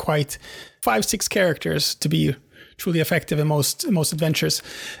characters are quite 5-6 characters to be truly effective in most adventures.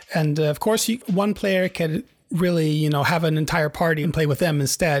 And of course, one player can really, have an entire party and play with them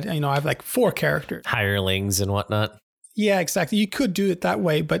instead. I have like 4 characters. Hirelings and whatnot. Yeah, exactly. You could do it that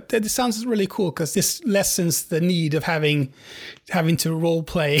way, but it sounds really cool because this lessens the need of having to role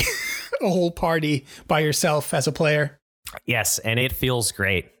play a whole party by yourself as a player. Yes, and it feels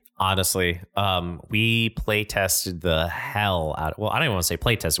great. Honestly, we play tested the hell out. Well, I don't even want to say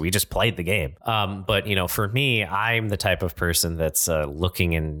play tested. We just played the game. But for me, I'm the type of person that's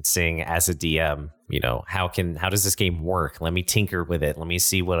looking and saying, as a DM, how does this game work? Let me tinker with it. Let me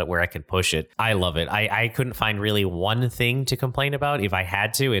see where I can push it. I love it. I couldn't find really one thing to complain about. If I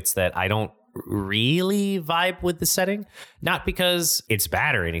had to, it's that I don't really vibe with the setting. Not because it's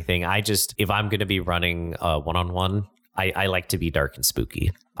bad or anything. If I'm going to be running one-on-one, I like to be dark and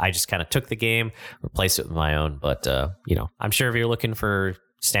spooky. I just kind of took the game, replaced it with my own. But, I'm sure if you're looking for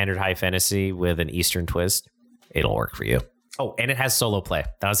standard high fantasy with an Eastern twist, it'll work for you. Oh, and it has solo play.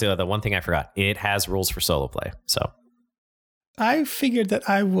 That was the one thing I forgot. It has rules for solo play. So I figured that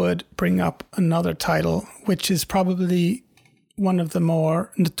I would bring up another title, which is probably one of the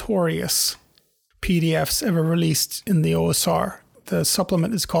more notorious PDFs ever released in the OSR. The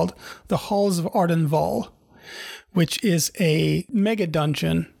supplement is called The Halls of Ardenval, which is a mega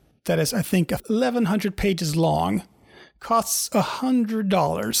dungeon that is, I think, 1,100 pages long, costs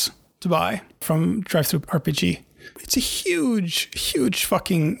 $100 to buy from DriveThru RPG. It's a huge, huge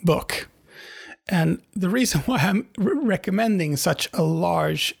fucking book. And the reason why I'm recommending such a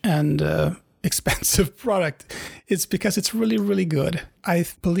large and expensive product is because it's really, really good. I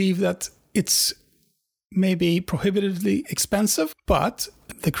believe that it's maybe prohibitively expensive, but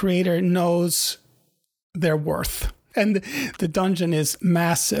the creator knows their worth. And the dungeon is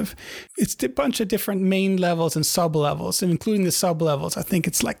massive. It's a bunch of different main levels and sub-levels, and including the sub-levels. I think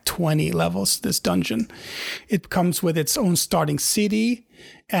it's like 20 levels, this dungeon. It comes with its own starting city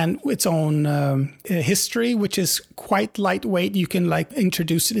and its own history, which is quite lightweight. You can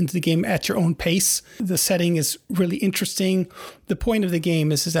introduce it into the game at your own pace. The setting is really interesting. The point of the game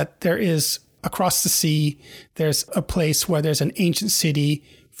is that there is across the sea, there's a place where there's an ancient city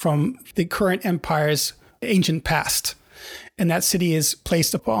from the current empire's ancient past. And that city is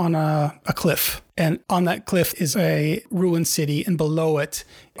placed upon a cliff. And on that cliff is a ruined city. And below it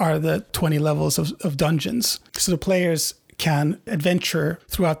are the 20 levels of dungeons. So the players can adventure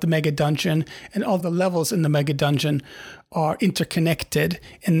throughout the mega dungeon. And all the levels in the mega dungeon are interconnected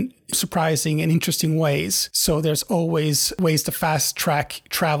in surprising and interesting ways. So there's always ways to fast track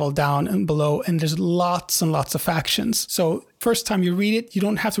travel down and below, and there's lots and lots of factions. So first time you read it, you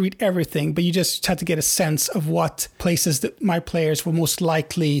don't have to read everything, but you just have to get a sense of what places that my players will most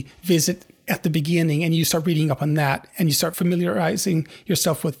likely visit at the beginning, and you start reading up on that, and you start familiarizing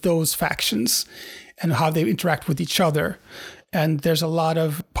yourself with those factions and how they interact with each other. And there's a lot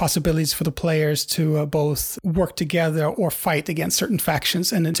of possibilities for the players to both work together or fight against certain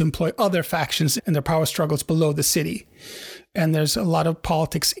factions, and then to employ other factions in their power struggles below the city. And there's a lot of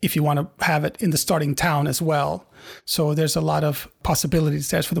politics if you want to have it in the starting town as well. So there's a lot of possibilities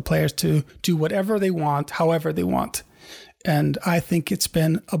there for the players to do whatever they want, however they want. And I think it's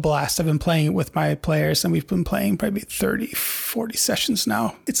been a blast. I've been playing it with my players, and we've been playing probably 30, 40 sessions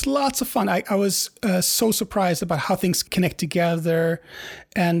now. It's lots of fun. I was so surprised about how things connect together.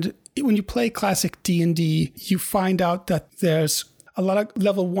 And when you play classic D&D, you find out that there's a lot of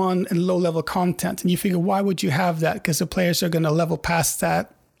level 1 and low level content. And you figure, why would you have that? Because the players are going to level past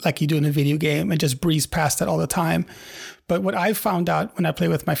that like you do in a video game and just breeze past that all the time. But what I found out when I play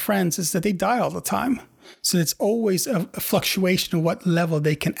with my friends is that they die all the time. So it's always a fluctuation of what level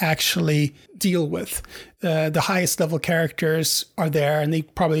they can actually deal with. The highest level characters are there, and they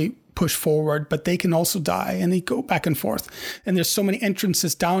probably push forward, but they can also die, and they go back and forth. And there's so many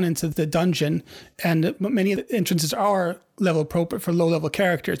entrances down into the dungeon, and many of the entrances are level appropriate for low level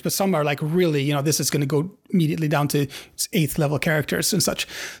characters, but some are like really, this is going to go immediately down to 8th level characters and such.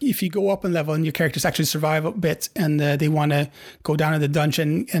 If you go up in level and your characters actually survive a bit, and they want to go down in the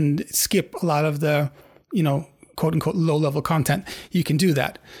dungeon and skip a lot of the quote unquote low level content, you can do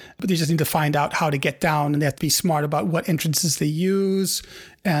that. But they just need to find out how to get down, and they have to be smart about what entrances they use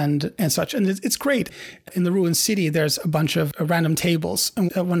and such. And it's great. In the ruined city, there's a bunch of random tables.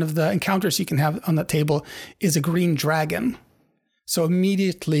 And one of the encounters you can have on that table is a green dragon. So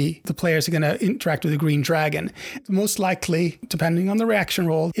immediately the players are going to interact with the green dragon. Most likely, depending on the reaction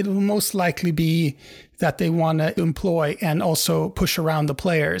roll, it will most likely be that they want to employ and also push around the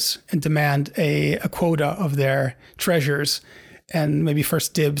players and demand a quota of their treasures and maybe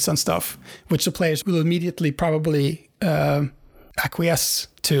first dibs on stuff, which the players will immediately probably acquiesce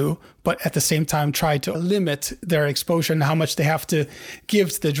to, but at the same time try to limit their exposure and how much they have to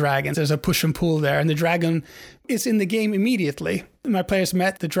give to the dragons. There's a push and pull there, and the dragon is in the game immediately. My players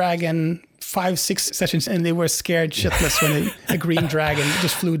met the dragon 5-6 sessions, and they were scared shitless when a green dragon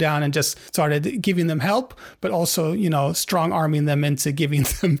just flew down and just started giving them help, but also, strong arming them into giving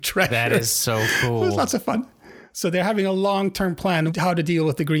them treasure. That is so cool. It was lots of fun. So they're having a long-term plan of how to deal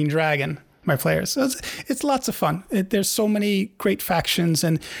with the green dragon, my players. So it's lots of fun. There's so many great factions,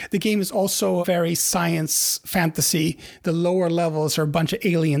 and the game is also very science fantasy. The lower levels are a bunch of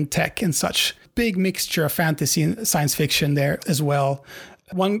alien tech and such. Big mixture of fantasy and science fiction there as well.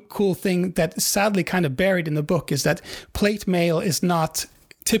 One cool thing that is sadly kind of buried in the book is that plate mail is not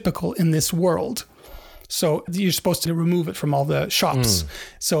typical in this world. So you're supposed to remove it from all the shops.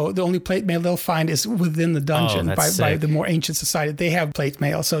 So the only plate mail they'll find is within the dungeon by the more ancient society. They have plate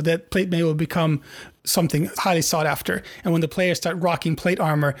mail. So that plate mail will become something highly sought after. And when the players start rocking plate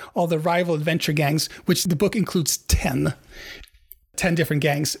armor, all the rival adventure gangs, which the book includes 10 different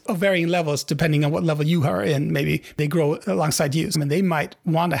gangs of varying levels, depending on what level you are in. Maybe they grow alongside you. I mean, they might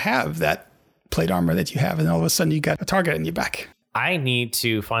want to have that plate armor that you have, and all of a sudden you got a target on your back. I need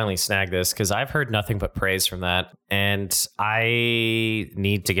to finally snag this because I've heard nothing but praise from that, and I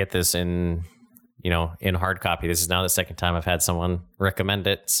need to get this in hard copy. This is now the second time I've had someone recommend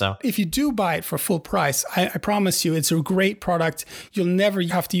it. So if you do buy it for full price, I promise you it's a great product. You'll never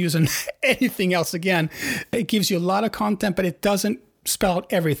have to use anything else again. It gives you a lot of content, but it doesn't spell out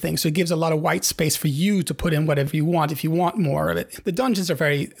everything. So it gives a lot of white space for you to put in whatever you want if you want more of it. The dungeons are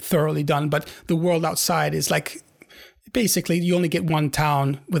very thoroughly done, but the world outside is like, basically you only get one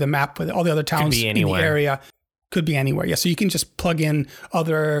town with a map with all the other towns in the area. Could be anywhere. Yeah. So you can just plug in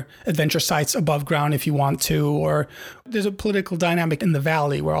other adventure sites above ground if you want to, or there's a political dynamic in the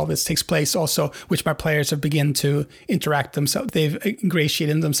valley where all this takes place also, which my players have begun to interact themselves. They've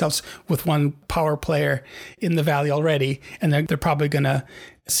ingratiated themselves with one power player in the valley already. And they're probably going to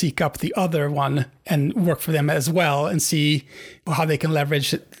seek up the other one and work for them as well and see how they can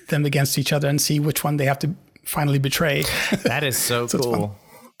leverage them against each other and see which one they have to finally betray. That is so cool.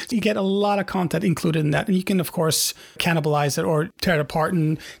 You get a lot of content included in that. And you can, of course, cannibalize it or tear it apart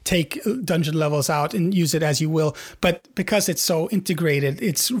and take dungeon levels out and use it as you will. But because it's so integrated,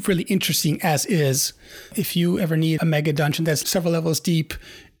 it's really interesting as is. If you ever need a mega dungeon that's several levels deep,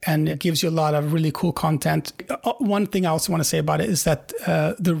 and it gives you a lot of really cool content. One thing I also want to say about it is that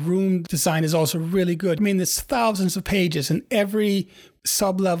the room design is also really good. I mean, there's thousands of pages, and every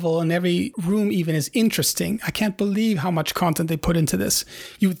sub-level and every room even is interesting. I can't believe how much content they put into this.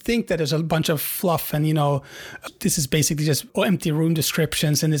 You would think that there's a bunch of fluff and, this is basically just empty room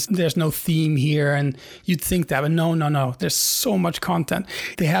descriptions and there's no theme here. And you'd think that, but no. There's so much content.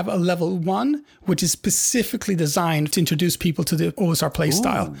 They have a level 1, which is specifically designed to introduce people to the OSR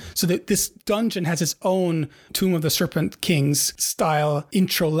playstyle. So this dungeon has its own Tomb of the Serpent Kings style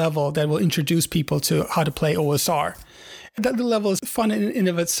intro level that will introduce people to how to play OSR. That level is fun in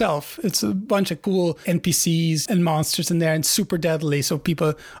of itself. It's a bunch of cool NPCs and monsters in there and super deadly. So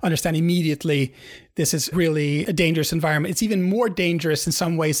people understand immediately this is really a dangerous environment. It's even more dangerous in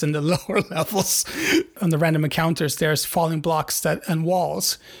some ways than the lower levels. On the random encounters, there's falling blocks and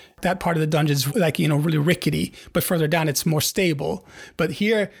walls. That part of the dungeon is really rickety, but further down it's more stable. But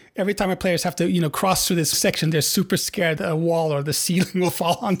here, every time our players have to, cross through this section, they're super scared that a wall or the ceiling will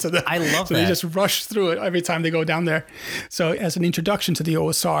fall onto them. I love so that. They just rush through it every time they go down there. So as an introduction to the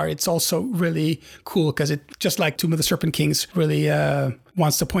OSR, it's also really cool because it, just like Tomb of the Serpent Kings, really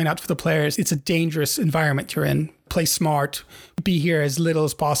wants to point out for the players, it's a dangerous environment you're in. Play smart, be here as little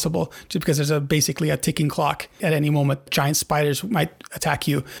as possible, just because there's basically a ticking clock. At any moment, giant spiders might attack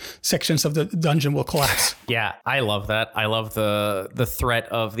you. Sections of the dungeon will collapse. Yeah, I love that. I love the threat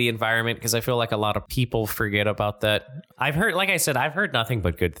of the environment because I feel like a lot of people forget about that. I've heard nothing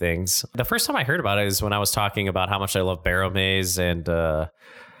but good things. The first time I heard about it is when I was talking about how much I love Barrow Maze and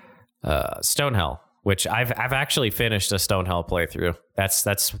Stonehell, which I've actually finished a Stonehell playthrough. That's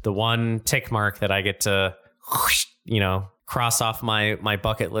the one tick mark that I get to cross off my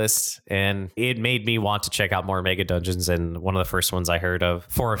bucket list, and it made me want to check out more mega dungeons. And one of the first ones I heard of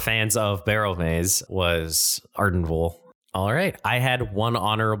for fans of Barrow Maze was Ardenwool. All right, I had one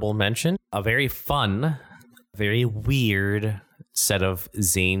honorable mention, a very fun, very weird set of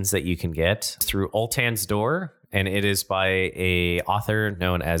zines that you can get through Oltan's Door. And it is by a author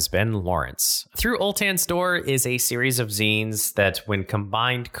known as Ben Lawrence. Through Oltan's Door is a series of zines that, when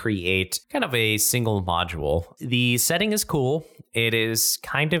combined, create kind of a single module. The setting is cool. It is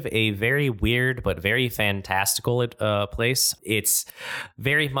kind of a very weird but very fantastical place. It's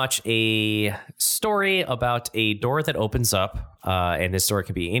very much a story about a door that opens up, and this door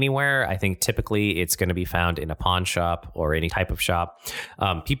can be anywhere. I think typically it's going to be found in a pawn shop or any type of shop.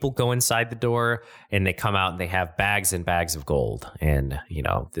 People go inside the door and they come out and they have bags and bags of gold. And,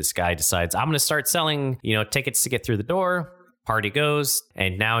 this guy decides, I'm going to start selling, tickets to get through the door. Party goes,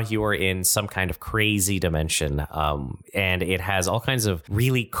 and now you are in some kind of crazy dimension. And it has all kinds of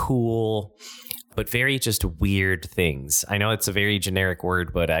really cool but very just weird things. I know it's a very generic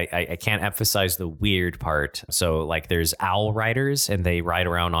word, but I can't emphasize the weird part. So like there's owl riders, and they ride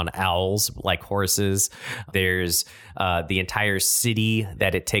around on owls like horses. There's the entire city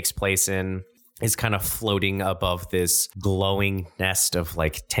that it takes place in is kind of floating above this glowing nest of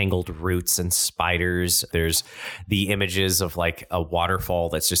like tangled roots and spiders. There's the images of like a waterfall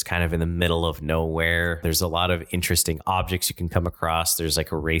that's just kind of in the middle of nowhere. There's a lot of interesting objects you can come across. There's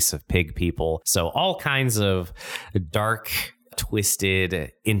like a race of pig people. So all kinds of dark,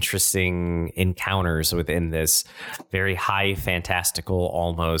 twisted, interesting encounters within this very high fantastical,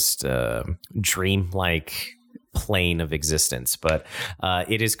 almost dreamlike plane of existence. But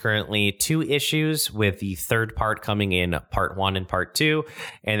it is currently 2 issues, with the third part coming in part 1 and part 2.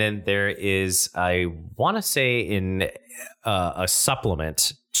 And then there is, I want to say, in a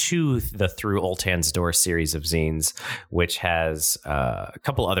supplement to the Through Oltan's Door series of zines, which has a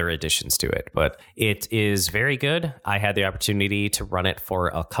couple other additions to it. But it is very good. I had the opportunity to run it for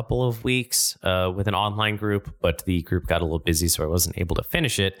a couple of weeks with an online group, but the group got a little busy, so I wasn't able to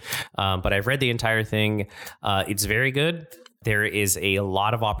finish it. But I've read the entire thing. It's very good. There is a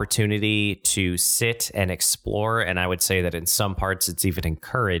lot of opportunity to sit and explore, and I would say that in some parts it's even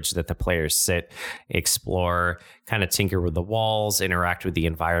encouraged that the players sit, explore, kind of tinker with the walls, interact with the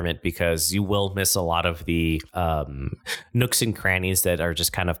environment, because you will miss a lot of the nooks and crannies that are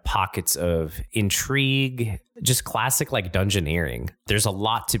just kind of pockets of intrigue, just classic like dungeoneering. There's a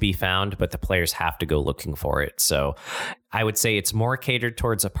lot to be found, but the players have to go looking for it. So I would say it's more catered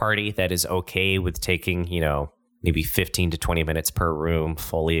towards a party that is okay with taking, maybe 15 to 20 minutes per room,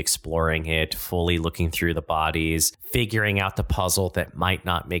 fully exploring it, fully looking through the bodies, figuring out the puzzle that might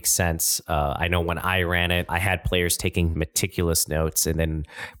not make sense. I know when I ran it, I had players taking meticulous notes. And then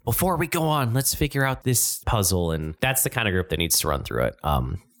before we go on, let's figure out this puzzle. And that's the kind of group that needs to run through it.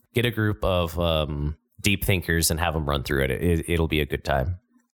 Get a group of deep thinkers and have them run through it. It'll be a good time.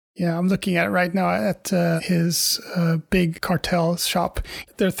 Yeah, I'm looking at it right now at his big cartel shop.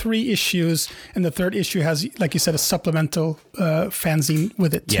 There are 3 issues, and the 3rd issue has, like you said, a supplemental fanzine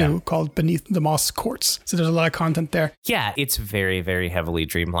with it too, called Beneath the Moss Courts. So there's a lot of content there. Yeah, it's very, very heavily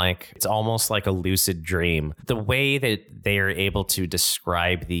dreamlike. It's almost like a lucid dream. The way that they are able to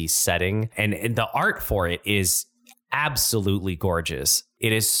describe the setting and the art for it is absolutely gorgeous.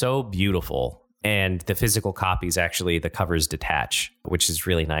 It is so beautiful. And the physical copies, actually, the covers detach, which is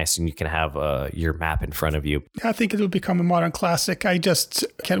really nice. And you can have your map in front of you. I think it will become a modern classic. I just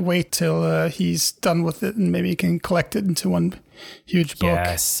can't wait till he's done with it and maybe he can collect it into one huge book.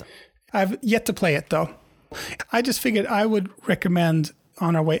 Yes. I've yet to play it, though. I just figured I would recommend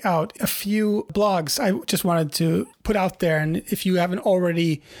on our way out a few blogs I just wanted to put out there. And if you haven't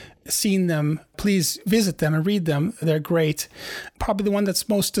already seen them, please visit them and read them. They're great. Probably the one that's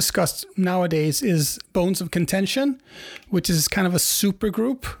most discussed nowadays is Bones of Contention, which is kind of a super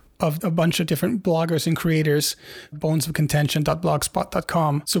group of a bunch of different bloggers and creators,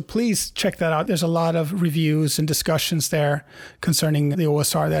 bonesofcontention.blogspot.com. So please check that out. There's a lot of reviews and discussions there concerning the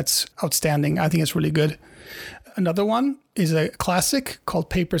OSR that's outstanding. I think it's really good. Another one is a classic called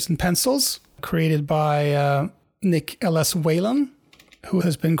Papers and Pencils, created by Nick L.S. Whalen, who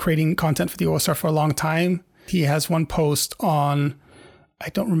has been creating content for the OSR for a long time. He has one post on, I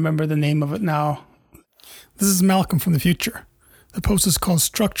don't remember the name of it now. This is Malcolm from the future. The post is called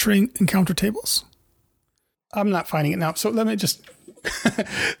Structuring Encounter Tables. I'm not finding it now, so let me just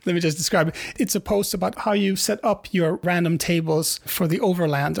describe it. It's a post about how you set up your random tables for the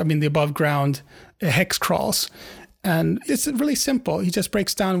overland, the above ground hex crawls. And it's really simple. He just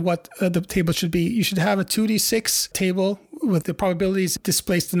breaks down what the table should be. You should have a 2d6 table with the probabilities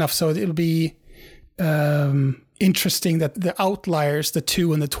displaced enough so it'll be interesting that the outliers, the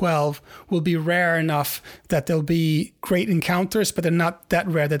 2 and the 12, will be rare enough that they'll be great encounters, but they're not that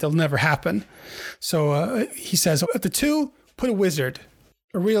rare that they'll never happen. So he says, at the 2, put a wizard,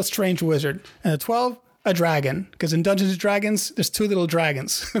 a real strange wizard. And the 12, a dragon, because in Dungeons & Dragons, there's 2 little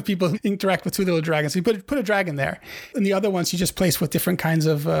dragons. People interact with 2 little dragons. So you put a dragon there. And the other ones you just place with different kinds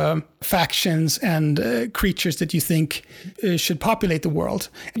of factions and creatures that you think should populate the world.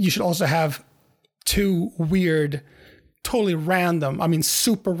 You should also have 2 weird, totally random,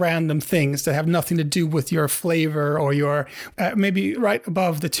 super random things that have nothing to do with your flavor or your, maybe right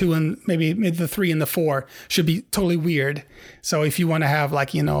above the 2 and maybe the 3 and the 4 should be totally weird. So if you want to have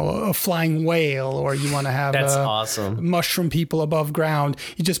a flying whale, or you want to have that's awesome mushroom people above ground,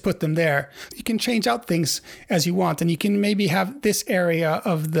 you just put them there. You can change out things as you want, and you can maybe have this area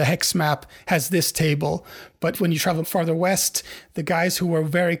of the hex map has this table. But when you travel farther west, the guys who are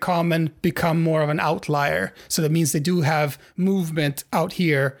very common become more of an outlier. So that means they do have movement out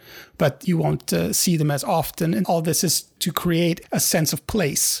here, but you won't see them as often. And all this is to create a sense of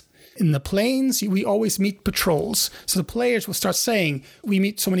place. In the plains, we always meet patrols. So the players will start saying, we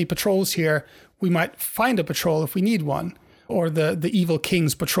meet so many patrols here, we might find a patrol if we need one. Or the evil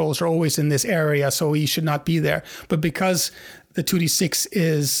king's patrols are always in this area, so we should not be there. But because the 2d6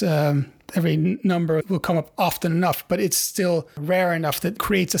 is... every number will come up often enough, but it's still rare enough that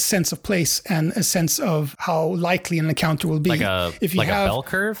creates a sense of place and a sense of how likely an encounter will be. If you have a bell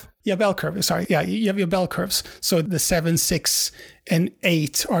curve? Yeah, bell curve. Sorry. Yeah, you have your bell curves. So the 7, 6, and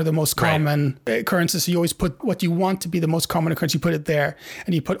 8 are the most common occurrences. So you always put what you want to be the most common occurrence, you put it there.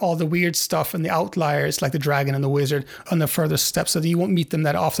 And you put all the weird stuff and the outliers, like the dragon and the wizard, on the further steps, so that you won't meet them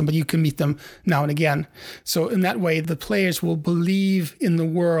that often, but you can meet them now and again. So in that way, the players will believe in the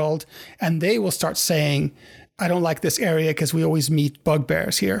world, and they will start saying, I don't like this area because we always meet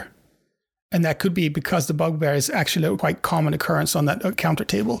bugbears here. And that could be because the bugbear is actually a quite common occurrence on that counter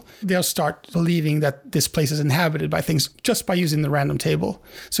table. They'll start believing that this place is inhabited by things just by using the random table.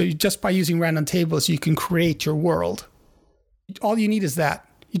 So just by using random tables, you can create your world. All you need is that.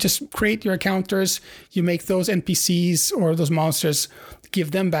 You just create your encounters, you make those NPCs or those monsters,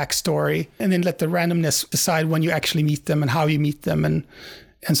 give them backstory, and then let the randomness decide when you actually meet them and how you meet them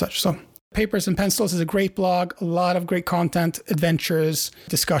and such. So Papers and Pencils is a great blog, a lot of great content, adventures,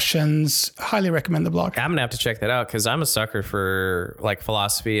 discussions. Highly recommend the blog. I'm going to have to check that out because I'm a sucker for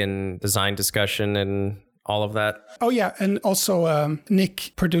philosophy and design discussion and all of that. Oh, yeah. And also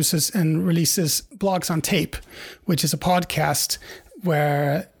Nick produces and releases Blogs on Tape, which is a podcast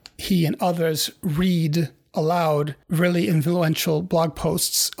where he and others read allowed really influential blog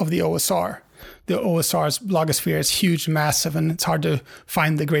posts of the OSR. The OSR's blogosphere is huge, massive, and it's hard to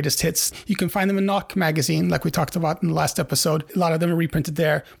find the greatest hits. You can find them in Knock magazine, like we talked about in the last episode. A lot of them are reprinted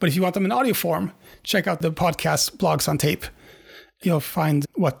there. But if you want them in audio form, check out the podcast Blogs on Tape. You'll find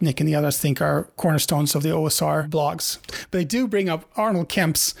what Nick and the others think are cornerstones of the OSR blogs. But they do bring up Arnold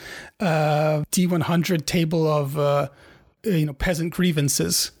Kemp's D100 table of peasant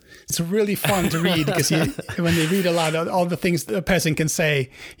grievances. It's really fun to read because when they read aloud all the things the peasant can say,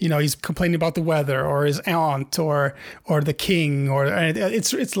 he's complaining about the weather or his aunt or the king, or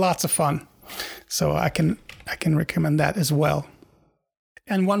it's lots of fun. So I can recommend that as well.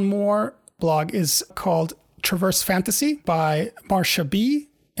 And one more blog is called Traverse Fantasy by Marcia B.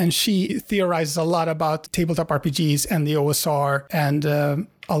 And she theorizes a lot about tabletop RPGs and the OSR and a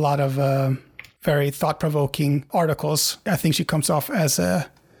lot of very thought-provoking articles. I think she comes off as a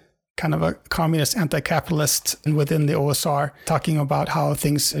kind of a communist anti-capitalist within the OSR, talking about how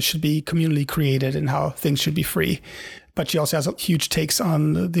things should be communally created and how things should be free. But she also has huge takes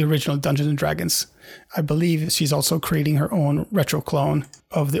on the original Dungeons and Dragons. I believe she's also creating her own retro clone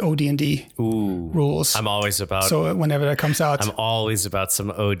of the OD&D rules. I'm always about. So whenever that comes out, I'm always about some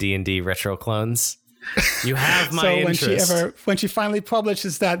OD&D retro clones. You have my interest. So when she finally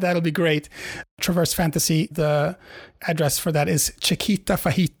publishes that'll be great. Traverse Fantasy, the address for that is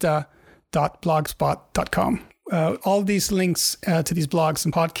chiquitafajita.blogspot.com. All these links to these blogs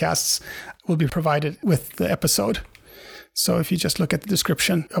and podcasts will be provided with the episode. So if you just look at the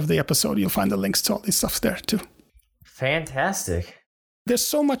description of the episode, you'll find the links to all these stuff there too. Fantastic. There's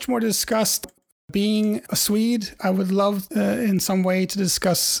so much more to discuss. Being a Swede, I would love in some way to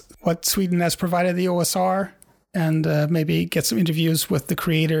discuss what Sweden has provided the OSR and maybe get some interviews with the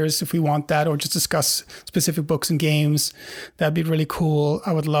creators if we want that, or just discuss specific books and games. That'd be really cool.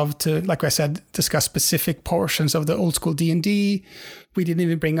 I would love to, like I said, discuss specific portions of the old school D&D. We didn't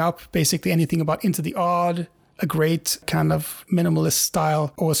even bring up basically anything about Into the Odd, a great kind of minimalist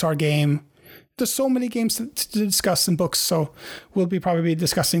style OSR game. There's so many games to discuss in books, so we'll be probably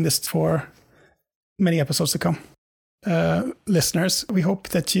discussing this for many episodes to come. Listeners, we hope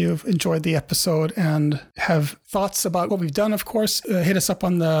that you've enjoyed the episode and have thoughts about what we've done. Of course, hit us up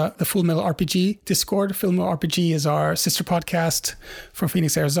on the Full Metal RPG Discord. Full Metal RPG is our sister podcast from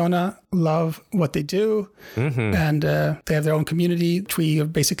Phoenix, Arizona. Love what they do. Mm-hmm. And they have their own community, which we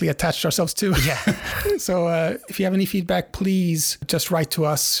have basically attached ourselves to. Yeah. So if you have any feedback, please just write to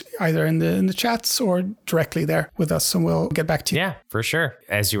us either in the chats or directly there with us, and we'll get back to you. Yeah, for sure.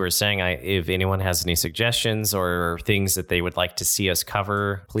 As you were saying, if anyone has any suggestions or things that they would like to see us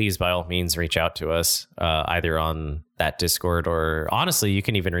cover, please by all means reach out to us either on that Discord, or honestly, you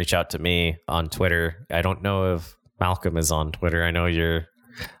can even reach out to me on Twitter. I don't know if Malcolm is on Twitter. I know you're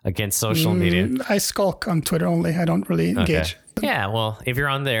against social media. I skulk on Twitter only. I don't really engage. Okay. Yeah, well, if you're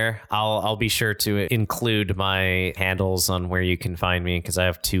on there, I'll be sure to include my handles on where you can find me, because I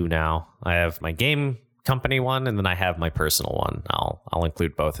have two now. I have my game company one, and then I have my personal one. I'll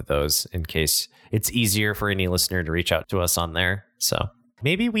include both of those in case it's easier for any listener to reach out to us on there. So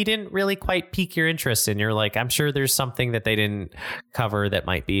maybe we didn't really quite pique your interest, and you're like, I'm sure there's something that they didn't cover that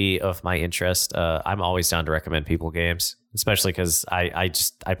might be of my interest. I'm always down to recommend people games, especially because I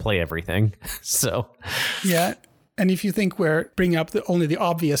play everything. So yeah. And if you think we're bringing up only the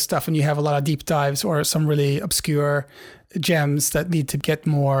obvious stuff and you have a lot of deep dives or some really obscure gems that need to get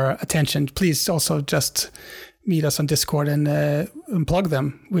more attention, please also just meet us on Discord and plug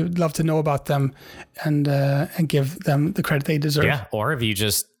them. We would love to know about them and give them the credit they deserve. Yeah, or if you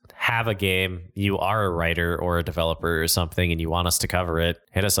just have a game, you are a writer or a developer or something, and you want us to cover it,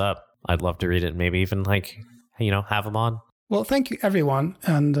 hit us up. I'd love to read it. Maybe even have them on. Well, thank you, everyone.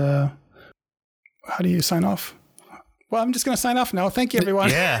 And how do you sign off? Well, I'm just going to sign off now. Thank you, everyone.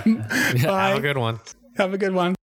 Yeah. Have a good one. Have a good one.